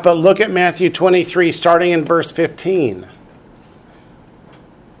 Yeah, but look at Matthew 23, starting in verse 15.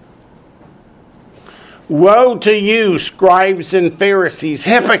 Woe to you, scribes and Pharisees,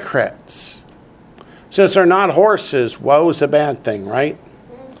 hypocrites! Since they're not horses, woe's a bad thing, right?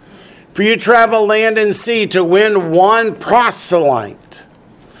 For you travel land and sea to win one proselyte.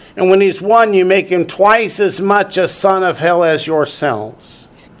 And when he's won, you make him twice as much a son of hell as yourselves.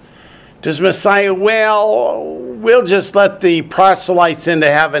 Does Messiah, we'll just let the proselytes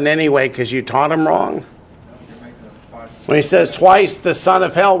into heaven anyway because you taught them wrong? No, you're making them twice. When he says twice the son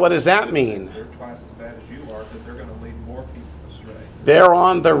of hell, what does that mean? They're twice as bad as you are because they're going to lead more people astray. They're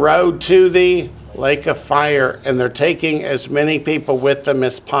on the road to the lake of fire, and they're taking as many people with them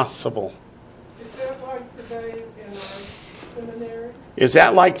as possible. Is that like today in our seminary? Is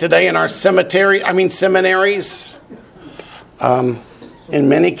that like today in our seminaries? So in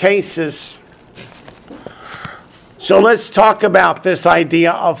many cases. So let's talk about this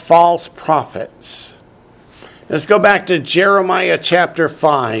idea of false prophets. Let's go back to Jeremiah chapter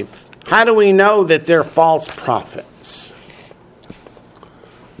 5. How do we know that they're false prophets?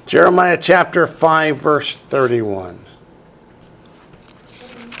 Jeremiah chapter 5, verse 31.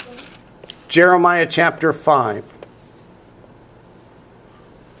 Jeremiah chapter 5.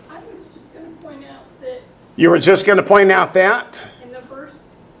 I was just going to point out that You were just going to point out that in the verse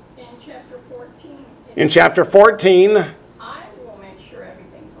in chapter 14, in chapter 14, I will make sure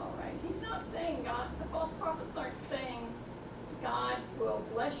everything's all right. He's not saying God, the false prophets aren't saying God will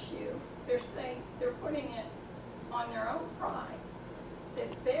bless you. They're saying, they're putting it on their own pride, that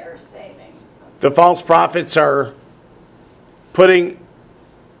they're saving. the false prophets are putting,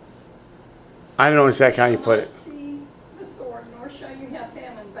 I don't know exactly how you put it. Will not see the sword, nor shall you have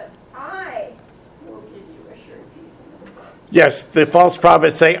famine, but I will give you assured peace in this place. Yes, the false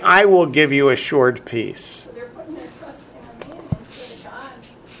prophets say, I will give you assured peace. So they're putting their trust in a man instead of God.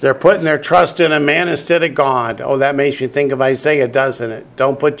 They're putting their trust in a man instead of God. Oh, that makes me think of Isaiah, doesn't it?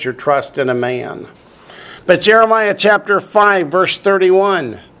 Don't put your trust in a man. But Jeremiah chapter 5, verse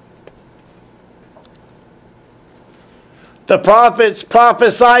 31. The prophets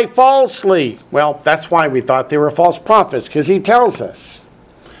prophesy falsely. Well, that's why we thought they were false prophets, because he tells us.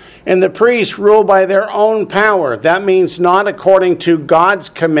 And the priests rule by their own power. That means not according to God's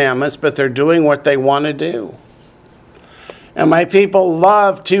commandments, but they're doing what they want to do. And my people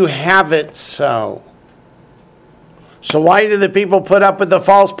love to have it so. So why do the people put up with the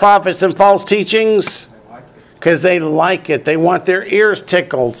false prophets and false teachings? They like it. Because they like it. They want their ears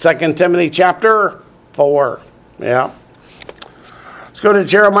tickled. 2 Timothy chapter 4. Yeah. Let's go to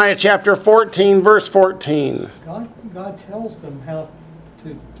Jeremiah chapter 14, verse 14. God tells them how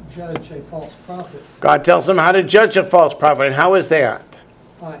to judge a false prophet God tells them how to judge a false prophet. And how is that?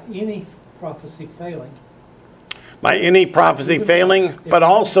 by any prophecy failing. By any prophecy failing, but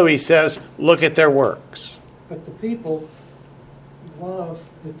also he says, look at their works. But the people love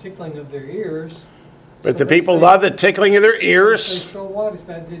the tickling of their ears. But So the they people say- love the tickling of their They say, ears. so what if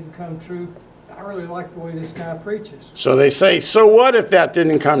that didn't come true? I really like the way this guy preaches. So they say, so what if that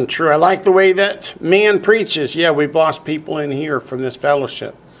didn't come true? I like the way that man preaches. Yeah, we've lost people in here from this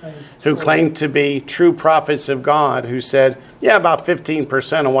fellowship Same who story. claimed to be true prophets of God, who said, yeah, about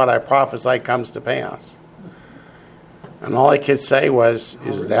 15% of what I prophesy comes to pass. And all I could say was,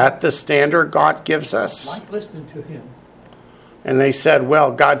 is that the standard God gives us? Like listening to him. And they said,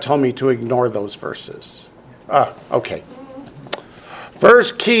 well, God told me to ignore those verses. Okay.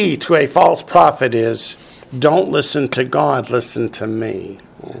 First key to a false prophet is, don't listen to God, listen to me.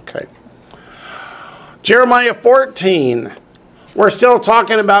 Okay. Jeremiah 14. We're still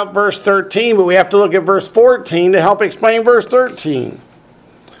talking about verse 13, but we have to look at verse 14 to help explain verse 13.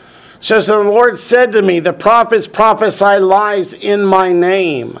 It says, the Lord said to me, the prophets prophesy lies in my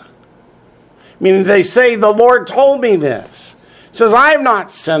name. Meaning they say, the Lord told me this. It says, I have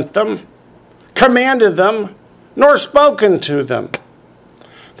not sent them, commanded them, nor spoken to them.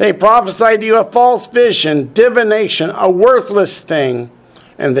 They prophesy to you a false vision, divination, a worthless thing,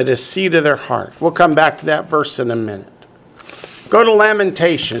 and the deceit of their heart. We'll come back to that verse in a minute. Go to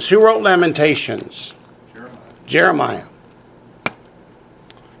Lamentations. Who wrote Lamentations? Jeremiah.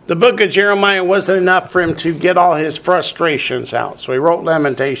 The book of Jeremiah wasn't enough for him to get all his frustrations out, so he wrote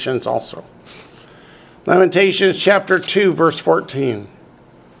Lamentations also. Lamentations chapter 2, verse 14.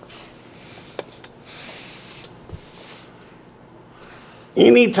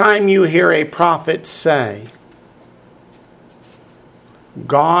 Anytime you hear a prophet say,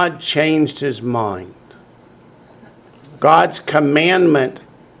 God changed his mind, God's commandment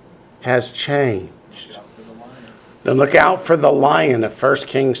has changed, then look out for the lion of 1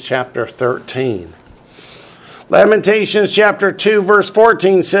 Kings chapter 13. Lamentations chapter 2, verse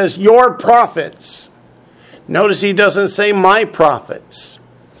 14 says, your prophets. Notice he doesn't say my prophets.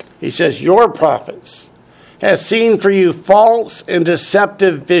 He says your prophets has seen for you false and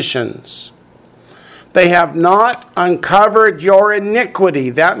deceptive visions. They have not uncovered your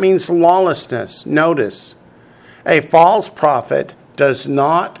iniquity. That means lawlessness. Notice, a false prophet does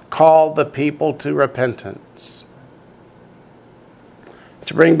not call the people to repentance.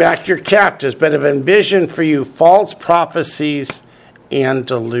 To bring back your captives, but have envisioned for you false prophecies and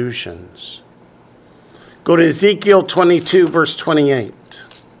delusions. Go to Ezekiel 22, verse 28.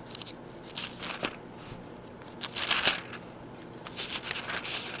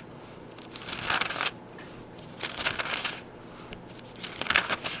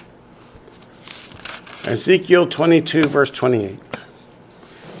 Ezekiel 22, verse 28.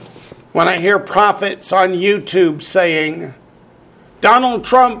 When I hear prophets on YouTube saying Donald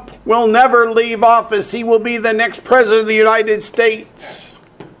Trump will never leave office. He will be the next president of the United States.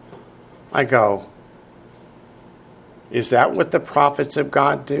 I go, is that what the prophets of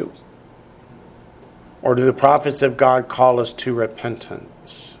God do? Or do the prophets of God call us to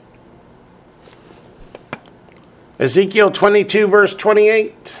repentance? Ezekiel 22 verse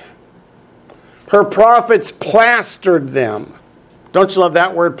 28. Her prophets plastered them. Don't you love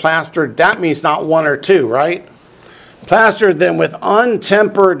that word plastered? That means not one or two, right? Plastered them with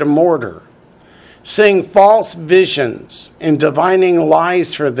untempered mortar, saying false visions and divining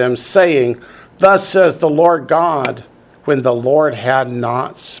lies for them, saying, thus says the Lord God, when the Lord had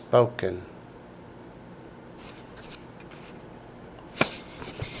not spoken.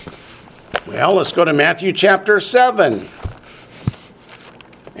 Well, let's go to Matthew chapter 7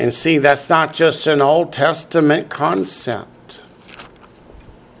 and see that's not just an Old Testament concept.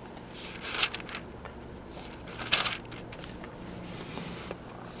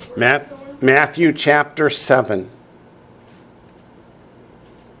 Matthew chapter 7.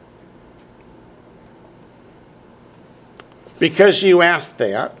 Because you asked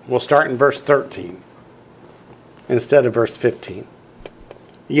that, we'll start in verse 13 instead of verse 15.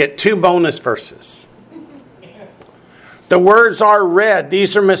 You get 2 bonus verses. The words are read.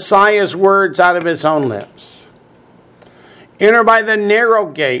 These are Messiah's words out of his own lips. Enter by the narrow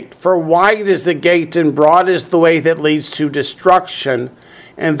gate, for wide is the gate and broad is the way that leads to destruction,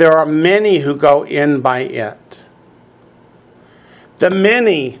 and there are many who go in by it. The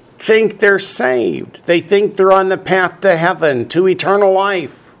many think they're saved. They think they're on the path to heaven, to eternal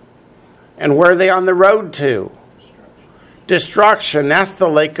life. And where are they on the road to? Destruction. That's the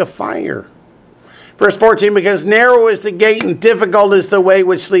lake of fire. Verse 14, because narrow is the gate and difficult is the way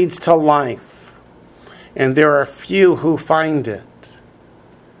which leads to life, and there are few who find it.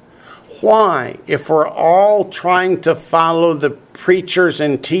 Why? If we're all trying to follow the preachers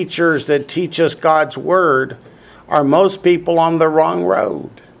and teachers that teach us God's word, are most people on the wrong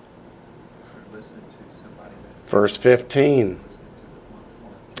road? Verse 15.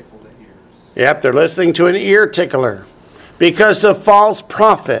 Yep, they're listening to an ear tickler. Because of false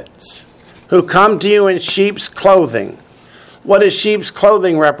prophets who come to you in sheep's clothing. What does sheep's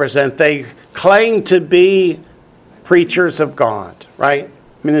clothing represent? They claim to be preachers of God, right?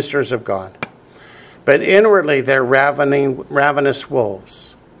 Ministers of God. But inwardly they're ravenous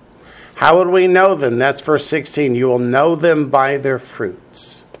wolves. How would we know them? That's verse 16. You will know them by their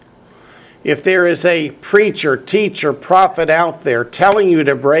fruits. If there is a preacher, teacher, prophet out there telling you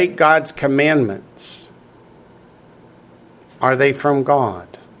to break God's commandments, are they from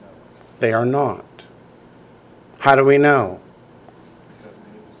God? They are not. How do we know?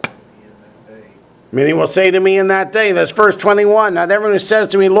 Many will say to me in that day, that's verse 21, not everyone who says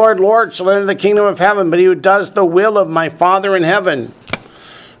to me, Lord, Lord, shall enter the kingdom of heaven, but he who does the will of my Father in heaven.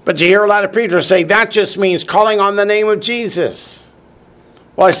 But you hear a lot of preachers say, that just means calling on the name of Jesus.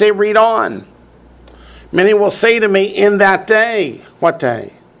 Well, I say, read on. Many will say to me in that day, what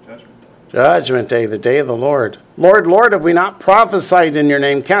day? Judgment day, the day of the Lord. Lord, Lord, have we not prophesied in your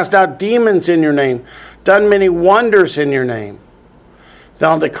name, cast out demons in your name, done many wonders in your name? Then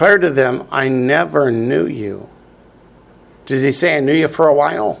I'll declare to them, I never knew you. Does he say, I knew you for a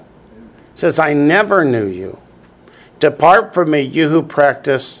while? He says, I never knew you. Depart from me, you who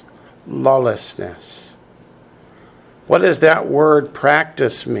practice lawlessness. What does that word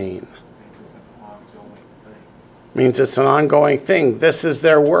practice mean? Means it's an ongoing thing. This is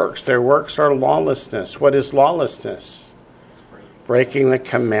their works. Their works are lawlessness. What is lawlessness? Breaking the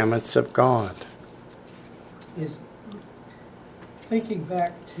commandments of God. Is thinking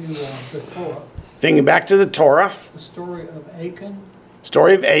back to the Torah. Thinking back to the Torah. The story of Achan.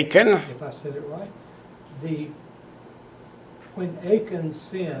 Story of Achan. If I said it right. When Achan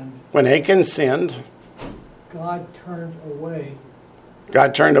sinned. When Achan sinned. God turned away.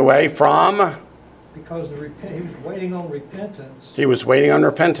 God turned away from? Because he was waiting on repentance. He was waiting on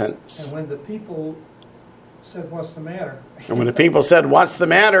repentance. And when the people said, what's the matter? And when the people said, what's the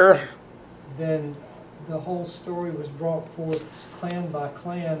matter? Then the whole story was brought forth clan by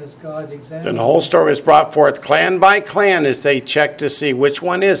clan as God examined. Then the whole story was brought forth clan by clan as they checked to see which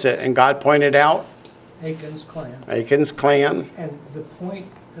one is it. And God pointed out Achan's clan. Achan's clan. And the point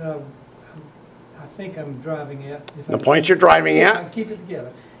that I think I'm driving at. The point you're driving at. I keep it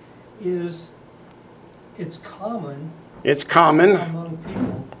together. Is it's common. It's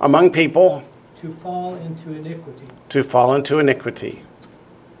common among people to fall into iniquity. To fall into iniquity.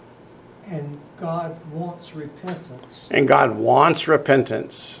 And God wants repentance. And God wants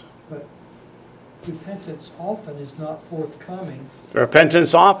repentance. But repentance often is not forthcoming,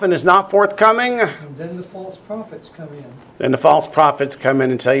 Repentance often is not forthcoming. and then the false prophets come in. Then the false prophets come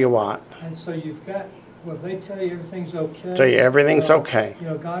in and tell you what? And so you've got, well, they tell you everything's okay. Tell you everything's okay. You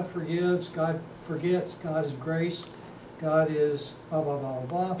know, God forgives, God forgets, God is grace, God is blah, blah, blah,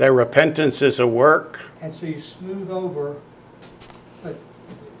 blah. Their repentance is a work. And so you smooth over, but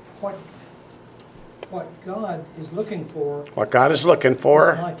what God is looking for What God is looking is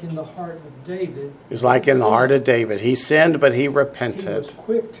for like in the heart of David. is like in the heart of David. He sinned, but he He was repented.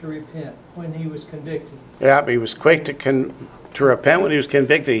 quick to repent when he was convicted. Yeah, he was quick to repent when he was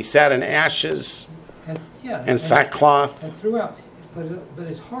convicted. He sat in ashes And yeah, and sackcloth, and throughout, but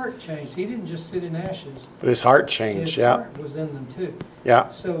his heart changed. He didn't just sit in ashes. but his heart changed. His Yeah, heart was in them too. yeah.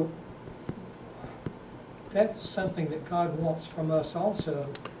 So that's something that God wants from us also.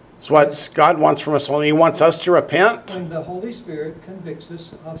 It's what God wants from us. Only He wants us to repent. When the Holy Spirit convicts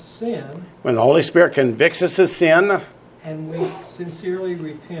us of sin When the Holy Spirit convicts us of sin and we sincerely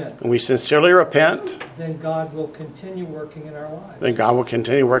repent, and we sincerely repent, then God will continue working in our lives. then God will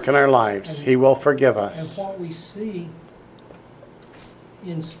continue working our lives. He will forgive And us. what we see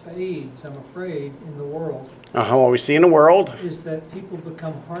in spades, I'm afraid, in the world, What we see in the world is that people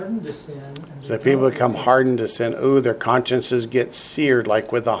become hardened to sin. And is that people become hardened to sin. Ooh, their consciences get seared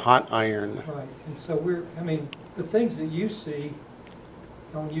like with a hot iron. Right, and so the things that you see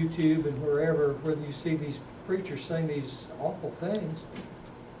on YouTube and wherever, where you see these preachers saying these awful things,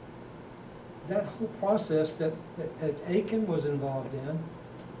 that whole process that Achan was involved in,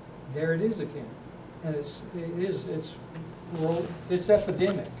 there it is again. And it's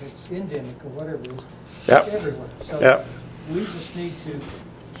epidemic, it's endemic, or whatever it is. Yep. It's everywhere. So Yep. we just need to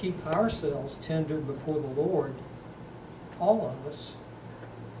keep ourselves tender before the Lord, all of us,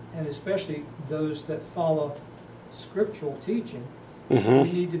 and especially those that follow scriptural teaching. Hmm.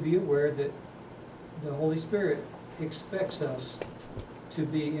 We need to be aware that the Holy Spirit expects us to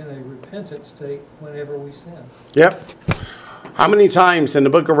be in a repentant state whenever we sin. Yep. How many times in the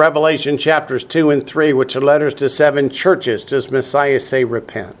book of Revelation, chapters 2 and 3, which are letters to 7 churches, does Messiah say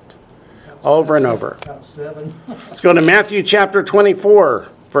repent? Over and over. About 7. Let's go to Matthew chapter 24,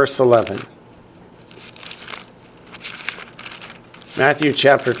 verse 11. Matthew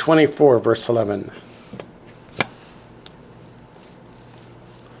chapter 24, verse 11.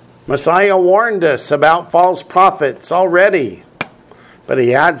 Messiah warned us about false prophets already, but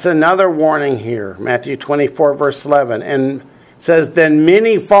he adds another warning here. Matthew 24, verse 11, and says, then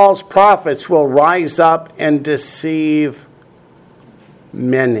many false prophets will rise up and deceive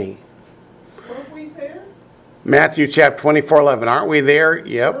many. Weren't we there? Matthew chapter 24, 11. Aren't we there?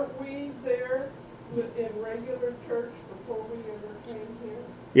 Yep. Weren't we there in regular church before we ever came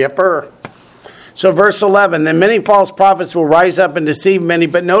here? Yepper. So verse 11, then many false prophets will rise up and deceive many.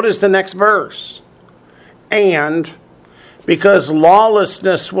 But notice the next verse. And because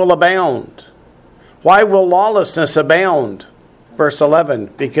lawlessness will abound. Why will lawlessness abound? Verse 11,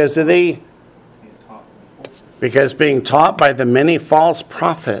 because of the... Being taught from the pulpit. Because being taught by the many false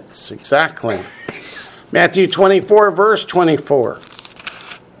prophets. Exactly. Matthew 24, verse 24.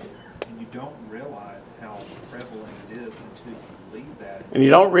 And you don't realize how prevalent it is until you leave that. And you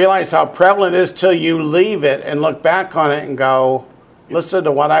don't realize how prevalent it is till you leave it and look back on it and go, listen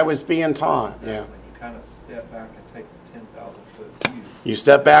to what I was being taught. Yeah. When you kind of step back and take the 10,000 foot view, You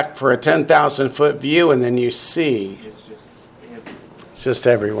step back for a 10,000 foot view and then you see it's just everywhere. it's just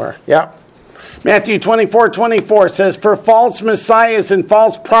everywhere. Yeah. Matthew 24, 24 says, for false messiahs and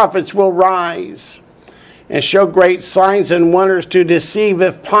false prophets will rise and show great signs and wonders to deceive,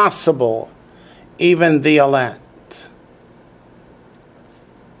 if possible, even the elect.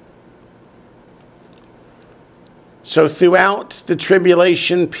 So throughout the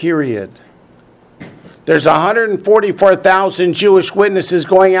tribulation period, there's 144,000 Jewish witnesses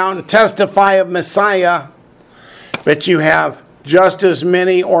going out and testify of Messiah, but you have just as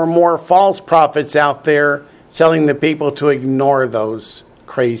many or more false prophets out there telling the people to ignore those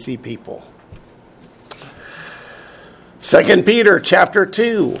crazy people. 2 Peter chapter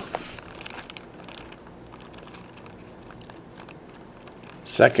 2.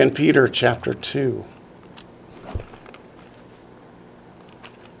 2 Peter chapter 2.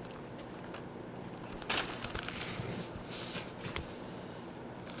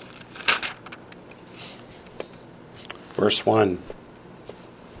 Verse 1.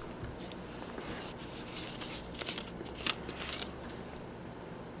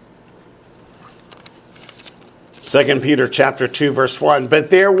 Second Peter chapter 2, verse 1. But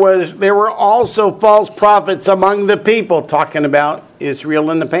there were also false prophets among the people, talking about Israel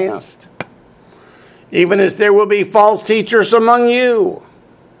in the past. Even as there will be false teachers among you,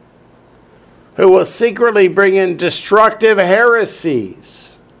 who will secretly bring in destructive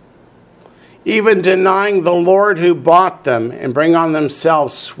heresies, even denying the Lord who bought them, and bring on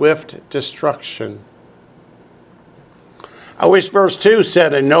themselves swift destruction. I wish verse 2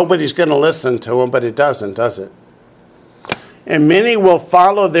 said, and nobody's going to listen to them, but it doesn't, does it? And many will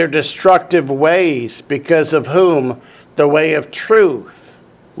follow their destructive ways, because of whom the way of truth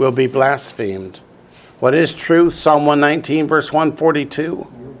will be blasphemed. What is truth? Psalm 119, verse 142.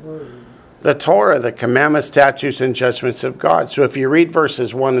 The Torah, the commandments, statutes, and judgments of God. So if you read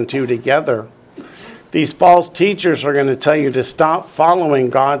verses 1 and 2 together, these false teachers are going to tell you to stop following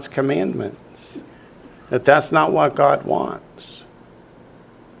God's commandments. That that's not what God wants.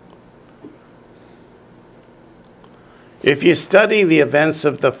 If you study the events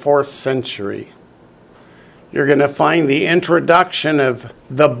of the 4th century, you're going to find the introduction of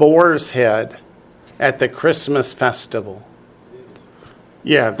the boar's head at the Christmas festival.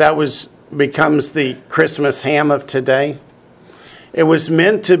 Yeah, that becomes the Christmas ham of today. It was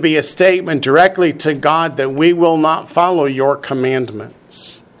meant to be a statement directly to God that we will not follow your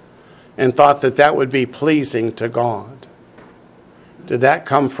commandments, and thought that that would be pleasing to God. Did that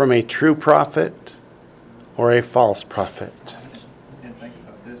come from a true prophet or a false prophet? And think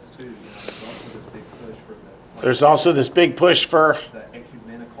about this too, There's also this big push for the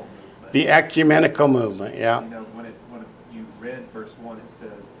ecumenical movement. the ecumenical movement, yeah. You know, when you read verse 1, it says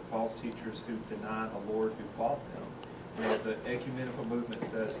the false teachers who deny the Lord who bought them. You know, the ecumenical movement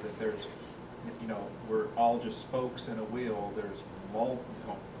says that there's, you know, we're all just spokes in a wheel. There's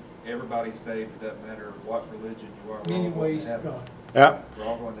everybody's saved. It doesn't matter what religion you are. We're Many all going ways to to heaven. God. Yeah. We're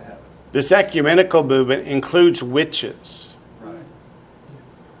all going to heaven. This ecumenical movement includes witches.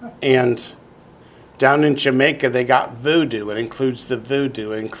 Right. And down in Jamaica, they got voodoo. It includes the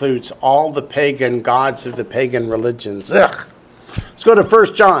voodoo. It includes all the pagan gods of the pagan religions. Ugh. Let's go to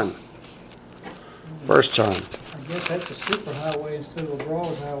 1 John. 1 John. I guess that's a super highway instead of a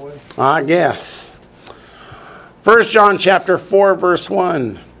broad highway. I guess. 1 John chapter 4, verse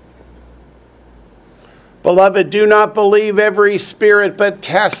 1. Beloved, do not believe every spirit, but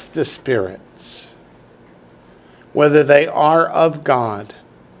test the spirits, whether they are of God,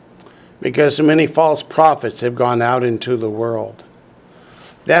 because many false prophets have gone out into the world.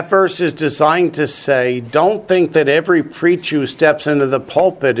 That verse is designed to say, don't think that every preacher who steps into the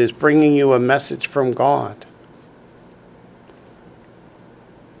pulpit is bringing you a message from God.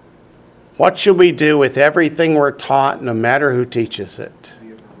 What should we do with everything we're taught, no matter who teaches it?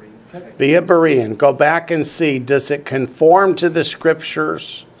 Be a Berean. Go back and see, does it conform to the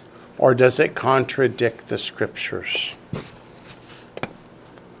Scriptures, or does it contradict the Scriptures?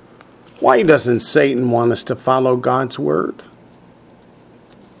 Why doesn't Satan want us to follow God's Word?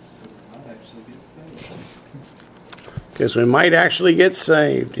 Because we might actually get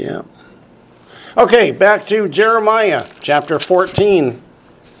saved, yeah. Okay, back to Jeremiah chapter 14.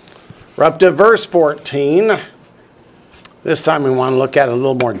 We're up to verse 14. This time we want to look at it a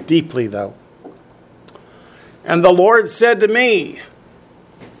little more deeply, though. And the Lord said to me,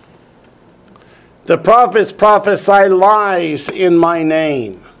 the prophets prophesy lies in my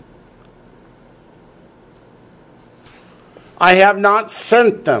name. I have not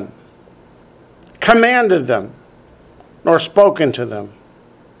sent them, commanded them, nor spoken to them.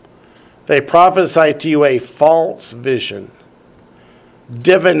 They prophesy to you a false vision,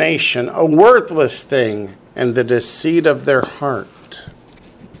 divination, a worthless thing, and the deceit of their heart.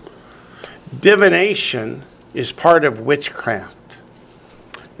 Divination is part of witchcraft.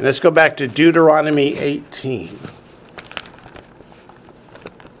 And let's go back to Deuteronomy 18.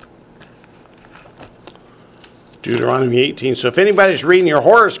 Deuteronomy 18. So if anybody's reading your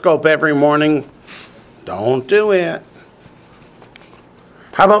horoscope every morning, don't do it.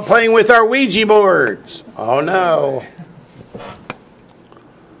 How about playing with our Ouija boards? Oh, no.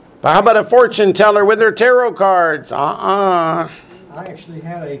 But how about a fortune teller with her tarot cards? I actually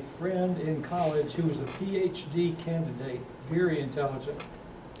had a friend in college who was a PhD candidate, very intelligent,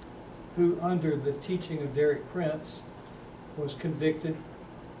 who under the teaching of Derek Prince was convicted.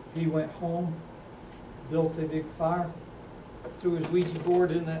 He went home, built a big fire, threw his Ouija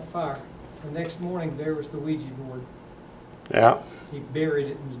board in that fire. The next morning there was the Ouija board. Yeah. He buried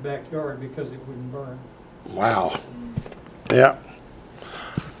it in his backyard because it wouldn't burn. Wow. Yeah.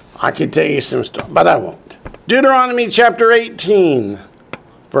 I could tell you some stuff, but I won't. Deuteronomy chapter 18,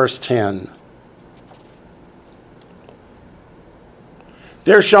 verse 10.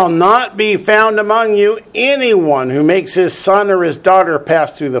 There shall not be found among you anyone who makes his son or his daughter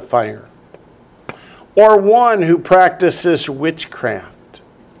pass through the fire, or one who practices witchcraft,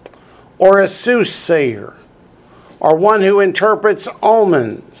 or a soothsayer, or one who interprets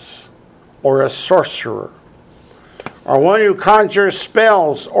omens, or a sorcerer, or one who conjures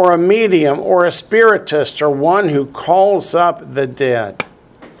spells, or a medium, or a spiritist, or one who calls up the dead.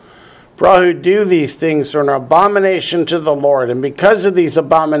 For all who do these things are an abomination to the Lord, and because of these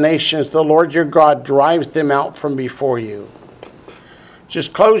abominations, the Lord your God drives them out from before you.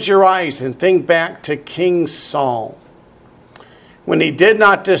 Just close your eyes and think back to King Saul. When he did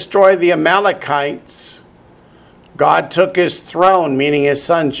not destroy the Amalekites, God took his throne, meaning his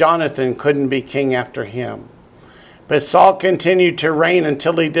son Jonathan couldn't be king after him. But Saul continued to reign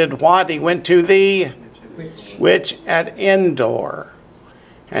until he did what? He went to the witch at Endor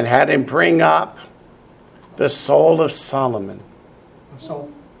and had him bring up the soul of Solomon.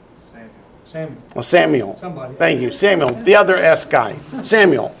 So, Samuel. Samuel. Samuel. Somebody. Thank you. Samuel, the other S guy.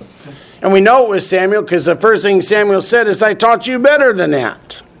 Samuel. And we know it was Samuel because the first thing Samuel said is, I taught you better than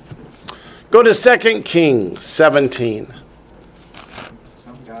that. Go to 2 Kings 17.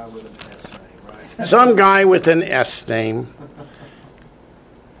 Some guy with an S name, right? Some guy with an S name.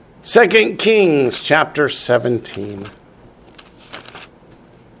 2 Kings chapter 17.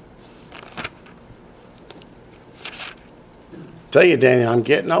 Tell you, Daniel, I'm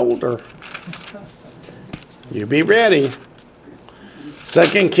getting older. You be ready.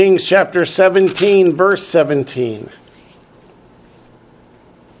 2 Kings chapter 17, verse 17.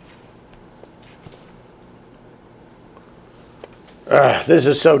 This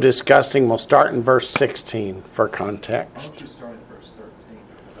is so disgusting. We'll start in verse 16 for Why context. don't you start at verse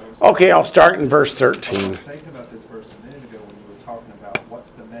 13? Okay, I'll start in verse I was 13. thinking about this verse a minute ago when you were talking about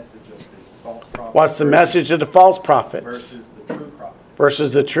what's the message of the false prophet. What's the message of the false prophets versus the true prophet.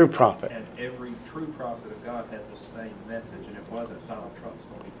 versus the true prophet? And every true prophet of God had the same message, and it wasn't Donald Trump's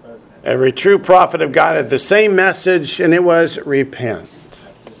going to be president. Every true prophet of God had the same message, and it was repent.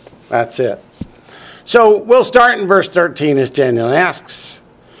 That's it. So we'll start in verse 13 as Daniel asks.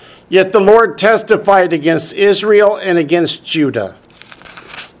 Yet the Lord testified against Israel and against Judah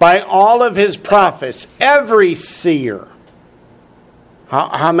by all of his prophets, every seer.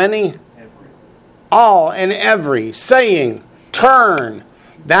 How many? Every. All and every, saying, turn.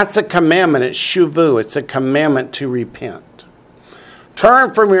 That's a commandment. It's shuvu. It's a commandment to repent.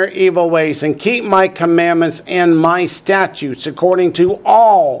 Turn from your evil ways and keep my commandments and my statutes according to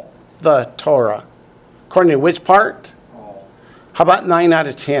all the Torah. According to which part? All. How about 9 out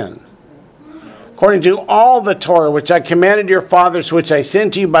of 10? According to all the Torah, which I commanded your fathers, which I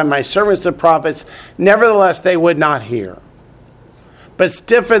sent to you by my servants the prophets, nevertheless they would not hear, but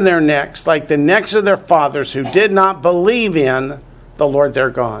stiffened their necks like the necks of their fathers who did not believe in the Lord their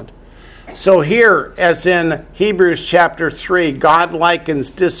God. So here, as in Hebrews chapter 3, God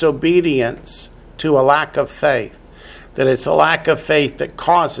likens disobedience to a lack of faith, that it's a lack of faith that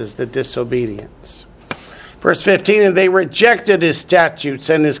causes the disobedience. Verse 15, and they rejected his statutes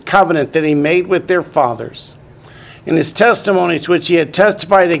and his covenant that he made with their fathers. In his testimonies which he had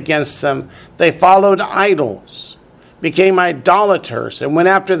testified against them, they followed idols, became idolaters, and went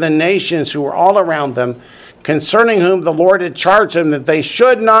after the nations who were all around them, concerning whom the Lord had charged them that they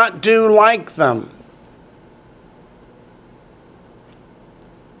should not do like them.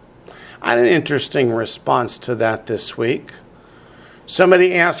 I had an interesting response to that this week.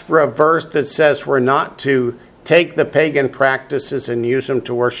 Somebody asked for a verse that says we're not to take the pagan practices and use them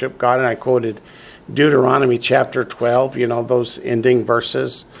to worship God. And I quoted Deuteronomy chapter 12, those ending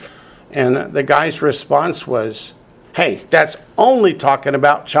verses. And the guy's response was, hey, that's only talking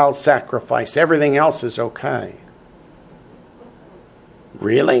about child sacrifice. Everything else is okay.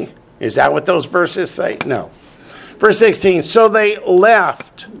 Really? Is that what those verses say? No. Verse 16, so they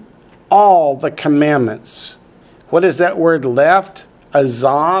left all the commandments. What is that word left?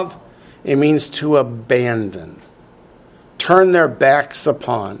 Azav, it means to abandon. Turn their backs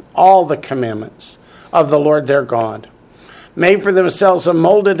upon all the commandments of the Lord their God. Made for themselves a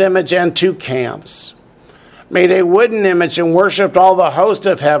molded image and 2 calves. Made a wooden image and worshipped all the host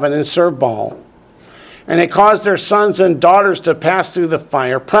of heaven and served Baal. And they caused their sons and daughters to pass through the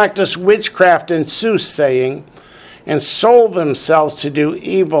fire, practiced witchcraft and soothsaying, and sold themselves to do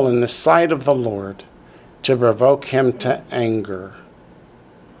evil in the sight of the Lord, to provoke him to anger.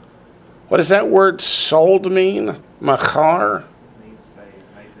 What does that word sold mean? Machar? It means they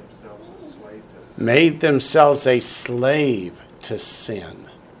made themselves a slave to sin. Made themselves a slave to sin.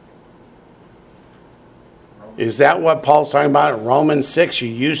 Is that what Paul's talking about in Romans 6? You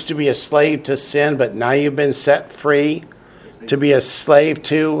used to be a slave to sin, but now you've been set free to be a slave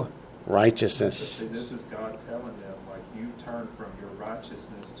to righteousness. See, this is God telling them, like, you turn from your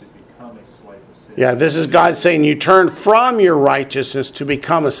righteousness to become a slave of sin. Yeah, this is God saying you turn from your righteousness to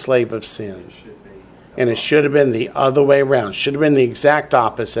become a slave of sin. It should be. And it should have been the other way around. Should have been the exact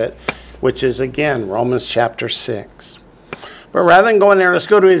opposite. which is again Romans chapter 6. But rather than going there, let's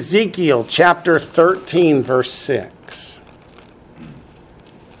go to Ezekiel chapter 13, verse 6.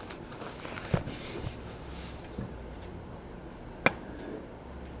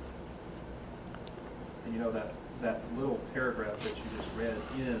 And you know that little paragraph that you just read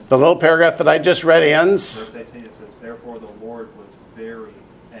in The little paragraph that I just read ends. verse 18, it says, "Therefore the Lord was very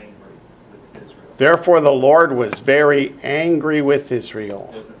angry with Israel." Therefore the Lord was very angry with Israel.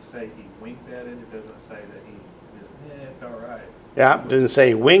 It doesn't say he winked at it. It doesn't say that he just, it's all right. Yeah, didn't say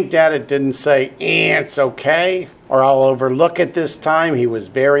he winked at it, didn't say, it's okay, or I'll overlook it this time. He was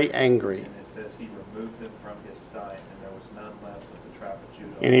very angry. And it says he removed them from his sight, and there was none left of the tribe of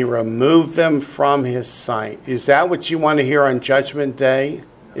Judah. And he removed them from his sight. Is that what you want to hear on Judgment Day?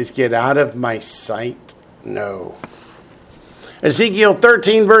 Is get out of my sight? No. Ezekiel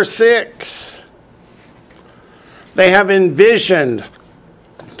 13, verse 6. They have envisioned,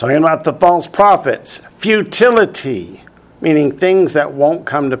 talking about the false prophets, futility, meaning things that won't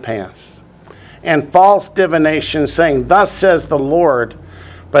come to pass, and false divination, saying, thus says the Lord,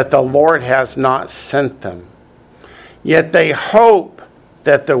 but the Lord has not sent them. Yet they hope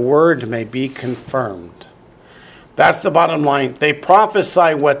that the word may be confirmed. That's the bottom line. They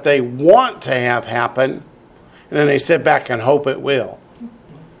prophesy what they want to have happen, and then they sit back and hope it will.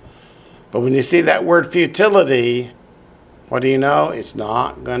 But when you see that word futility, what do you know? It's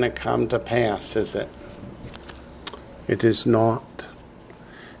not going to come to pass, is it? It is not.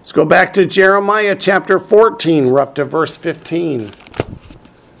 Let's go back to Jeremiah chapter 14. We're up to verse 15.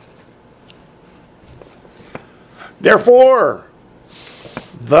 Therefore,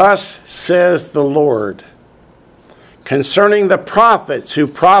 thus says the Lord, concerning the prophets who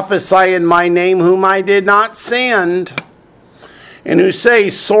prophesy in my name, whom I did not send, and who say,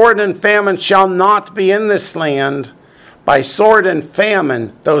 sword and famine shall not be in this land, by sword and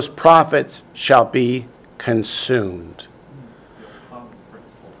famine those prophets shall be consumed.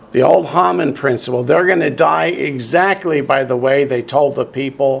 The old Haman principle. They're going to die exactly by the way they told the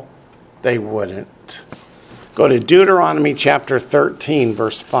people they wouldn't. Go to Deuteronomy chapter 13,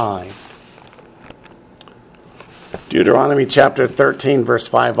 verse 5. Deuteronomy chapter 13, verse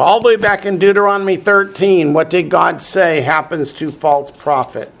 5. All the way back in Deuteronomy 13, what did God say happens to false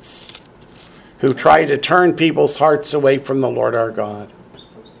prophets who try to turn people's hearts away from the Lord our God? We're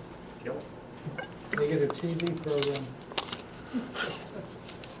supposed to kill him. They get a TV program.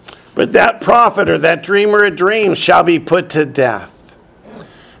 But that prophet or that dreamer of dreams shall be put to death,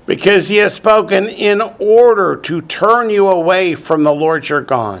 because he has spoken in order to turn you away from the Lord your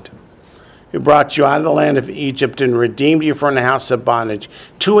God, who brought you out of the land of Egypt and redeemed you from the house of bondage,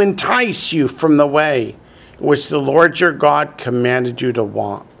 to entice you from the way which the Lord your God commanded you to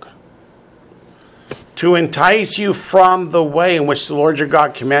walk. To entice you from the way in which the Lord your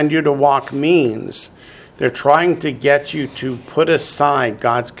God commanded you to walk means they're trying to get you to put aside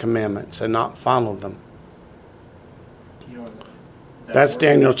God's commandments and not follow them. You know, That's word-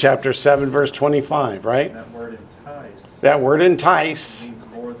 Daniel chapter 7, verse 25, right? That word entice That word entice, means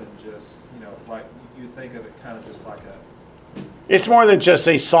more than just, like you think of it kind of just like it's more than just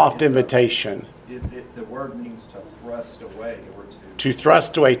a soft invitation. the word means to thrust away or to, To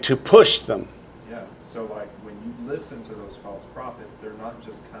thrust away, to push them. yeah. So like when you listen to those false prophets, they're not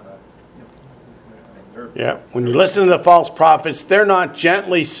just kind of, Yeah. When you listen to the false prophets, they're not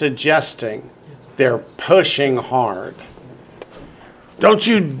gently suggesting, they're pushing hard. Don't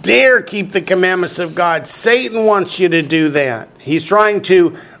you dare keep the commandments of God. Satan wants you to do that. He's trying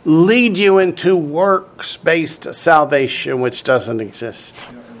to lead you into works-based salvation, which doesn't exist.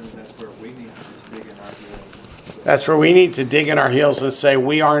 and that's where we need to dig in our heels. That's where we need to dig in our heels and say,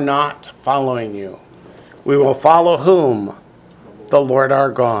 we are not following you. We will follow whom? The Lord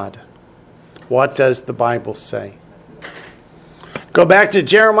our God. What does the Bible say? Go back to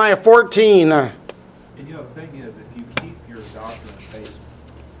Jeremiah 14. And the thing is, if you keep your doctrine based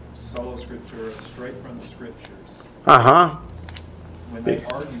solo scripture, straight from the scriptures, when they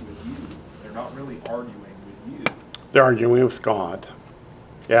argue with you, they're not really arguing with you. They're arguing with God.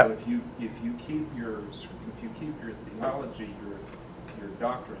 Yep. So if you keep your theology, your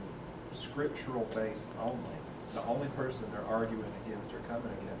doctrine scriptural based only, the only person they're arguing against or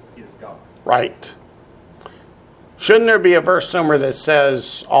coming against is God. Right. Shouldn't there be a verse somewhere that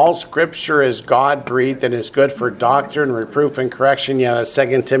says, all scripture is God-breathed and is good for doctrine, reproof, and correction? Yeah, that's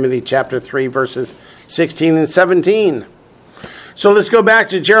 2 Timothy chapter 3, verses 16 and 17. So let's go back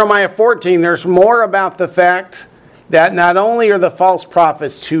to Jeremiah 14. There's more about the fact that not only are the false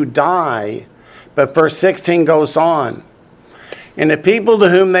prophets to die, but verse 16 goes on. And the people to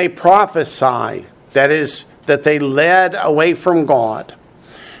whom they prophesy, that is, that they led away from God,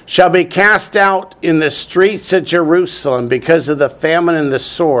 shall be cast out in the streets of Jerusalem because of the famine and the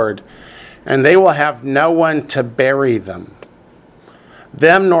sword, and they will have no one to bury them.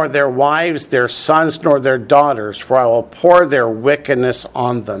 Them nor their wives, their sons, nor their daughters, for I will pour their wickedness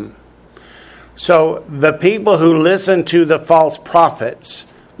on them. So the people who listen to the false prophets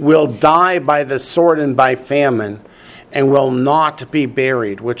will die by the sword and by famine, and will not be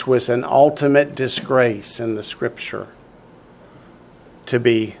buried, which was an ultimate disgrace in the scripture, to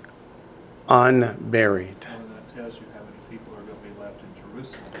be unburied. And that tells you how many people are going to be left in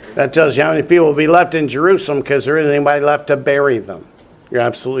Jerusalem. That tells you how many people will be left in Jerusalem, because there isn't anybody left to bury them. You're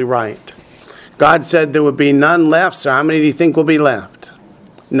absolutely right. God said there would be none left, so how many do you think will be left?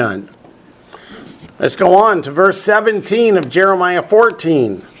 None. Let's go on to verse 17 of Jeremiah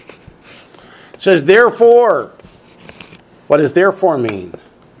 14. It says, therefore, what does therefore mean?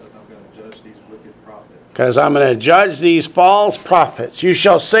 Because I'm going to judge these wicked prophets. Because I'm going to judge these false prophets. You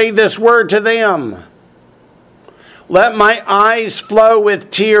shall say this word to them. Let my eyes flow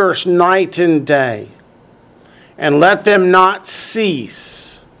with tears night and day, and let them not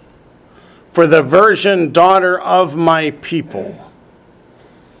cease. For the virgin daughter of my people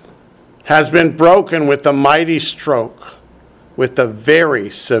has been broken with a mighty stroke, with a very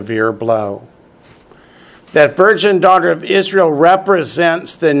severe blow. That virgin daughter of Israel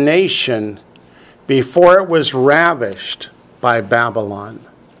represents the nation before it was ravished by Babylon,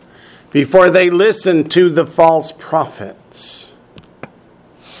 before they listened to the false prophets.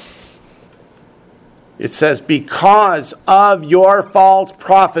 It says, because of your false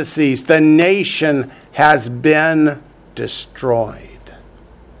prophecies, the nation has been destroyed.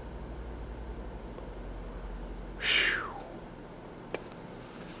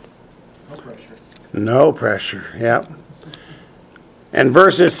 No pressure. No pressure, yep. And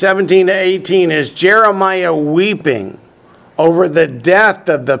verses 17 to 18 is Jeremiah weeping over the death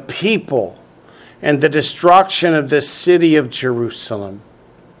of the people and the destruction of the city of Jerusalem.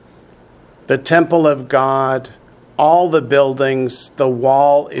 The temple of God, all the buildings, the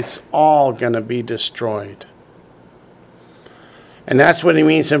wall, it's all going to be destroyed. And that's what he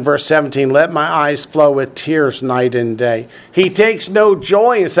means in verse 17, let my eyes flow with tears night and day. He takes no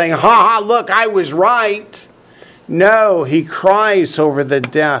joy in saying, ha ha, look, I was right. No, he cries over the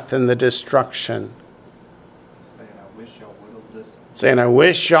death and the destruction. Saying, I wish y'all would have listened. Saying, I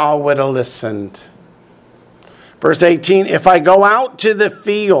wish y'all would have listened. Verse 18, if I go out to the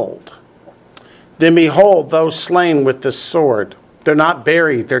field, then behold, those slain with the sword. They're not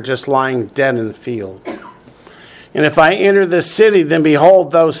buried, they're just lying dead in the field. And if I enter the city, then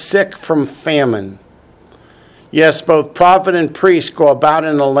behold, those sick from famine. Yes, both prophet and priest go about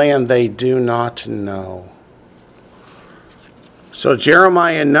in a land they do not know. So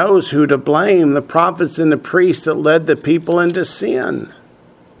Jeremiah knows who to blame, the prophets and the priests that led the people into sin.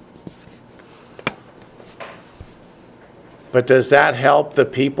 But does that help the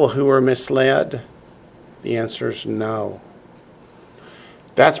people who were misled? The answer is no.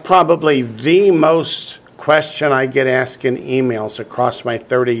 That's probably the most question I get asked in emails across my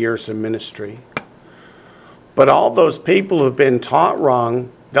 30 years of ministry. But all those people who've been taught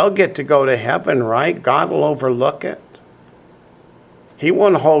wrong, they'll get to go to heaven, right? God will overlook it. He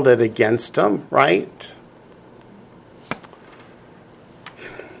won't hold it against them, right?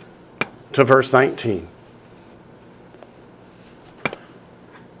 To verse 19.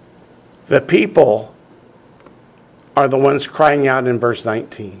 The people are the ones crying out in verse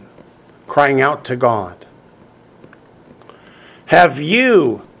 19, crying out to God. Have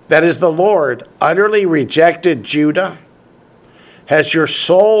you, that is the Lord, utterly rejected Judah? Has your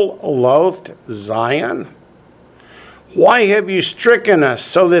soul loathed Zion? Why have you stricken us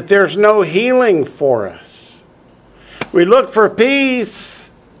so that there's no healing for us? We looked for peace,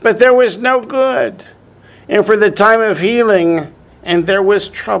 but there was no good, and for the time of healing, and there was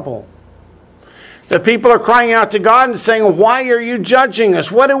trouble. The people are crying out to God and saying, why are you judging us?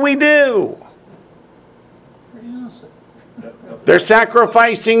 What did we do? They're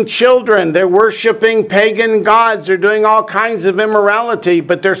sacrificing children. They're worshiping pagan gods. They're doing all kinds of immorality.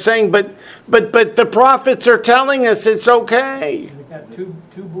 But they're saying, but the prophets are telling us it's okay. They got two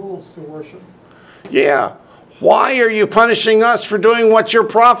bulls to worship. Yeah. Why are you punishing us for doing what your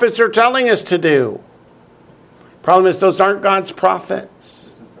prophets are telling us to do? Problem is, those aren't God's prophets.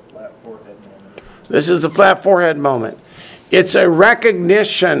 This is the flat forehead moment. This is the flat forehead moment. It's a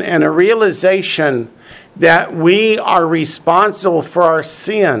recognition and a realization that we are responsible for our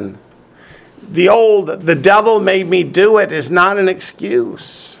sin. The devil made me do it is not an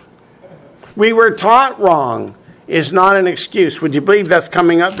excuse. We were taught wrong is not an excuse. Would you believe that's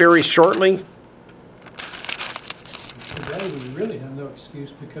coming up very shortly? Today we really have no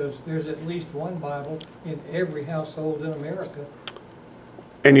excuse because there's at least one Bible in every household in America.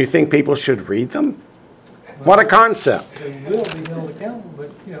 And you think people should read them? What a concept. They will be held accountable, but,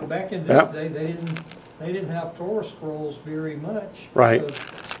 you know, back in this Yep. day, they didn't have Torah scrolls very much. Right. because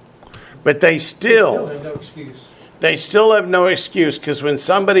But they they still had no excuse. have no excuse, because when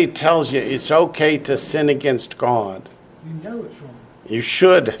somebody tells you it's okay to sin against God, You know it's wrong. you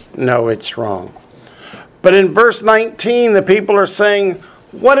should know it's wrong. But in verse 19, the people are saying,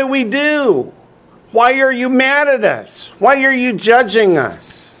 what do we do? Why are you mad at us? Why are you judging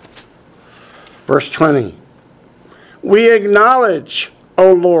us? Verse 20, we acknowledge,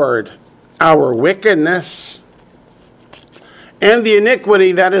 O Lord, our wickedness and the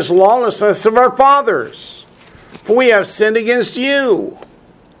iniquity, that is lawlessness, of our fathers, for we have sinned against you.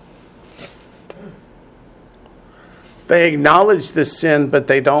 They acknowledge the sin, but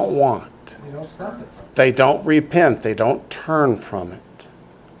they don't want. They don't stop it. They don't repent. They don't turn from it.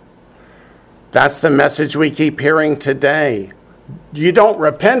 That's the message we keep hearing today. You don't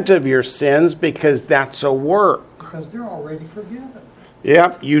repent of your sins because that's a work. Because they're already forgiven.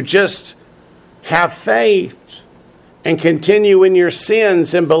 Yep, you just have faith and continue in your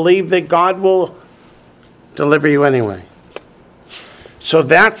sins and believe that God will deliver you anyway. So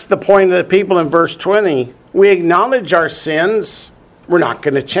that's the point of the people in verse 20. We acknowledge our sins. We're not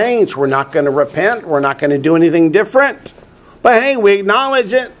going to change. We're not going to repent. We're not going to do anything different. But hey, we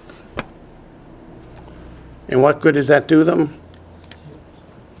acknowledge it. And what good does that do them?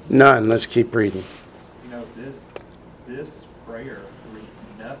 None. Let's keep reading. You know, this prayer reads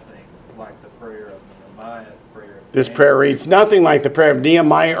nothing like the prayer of Nehemiah, prayer of This Daniel, prayer reads nothing like the prayer of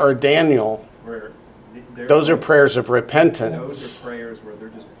Nehemiah or Daniel. where they're Those are like- prayers of Those repentance. are prayers where they're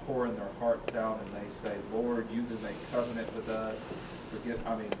just pouring their hearts out and they say, Lord, you can make covenant with us.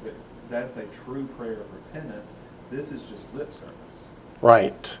 But that's a true prayer of repentance. This is just lip service.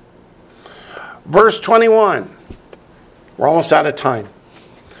 Right. Verse 21. We're almost out of time.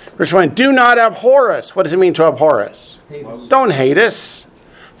 Verse 1. Do not abhor us. What does it mean to abhor us? Hate us. Don't hate us.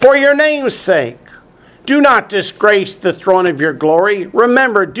 For your name's sake. Do not disgrace the throne of your glory.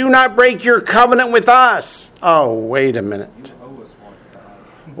 Remember, do not break your covenant with us. Oh, wait a minute. You owe us one,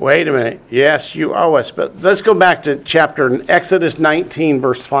 God. Wait a minute. Yes, you owe us. But let's go back to Exodus 19,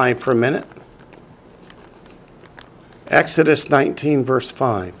 verse 5 for a minute. Exodus 19, verse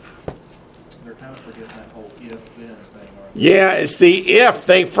 5. They're kind of forgetting that whole if-then thing, aren't they? Yeah, it's the if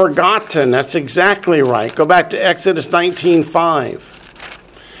they've forgotten. That's exactly right. Go back to Exodus 19:5.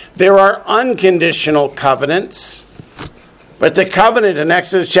 There are unconditional covenants, but the covenant in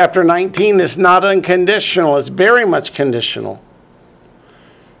Exodus chapter 19 is not unconditional. It's very much conditional.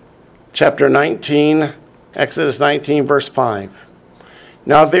 Chapter 19, Exodus 19, verse 5.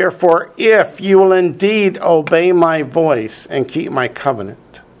 Now therefore, if you will indeed obey my voice and keep my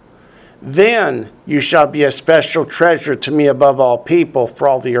covenant, then you shall be a special treasure to me above all people, for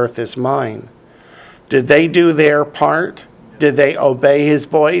all the earth is mine. Did they do their part? Did they obey his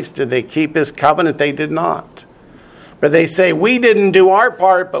voice? Did they keep his covenant? They did not. But they say, we didn't do our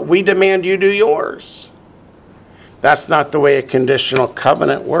part, but we demand you do yours. That's not the way a conditional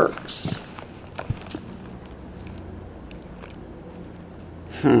covenant works.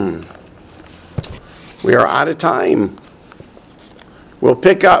 We are out of time. We'll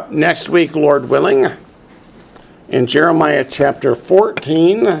pick up next week, Lord willing, in Jeremiah chapter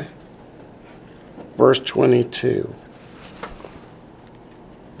 14, verse 22.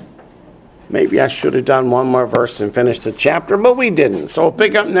 Maybe I should have done one more verse and finished the chapter, but we didn't. So we'll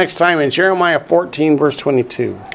pick up next time in Jeremiah 14, verse 22.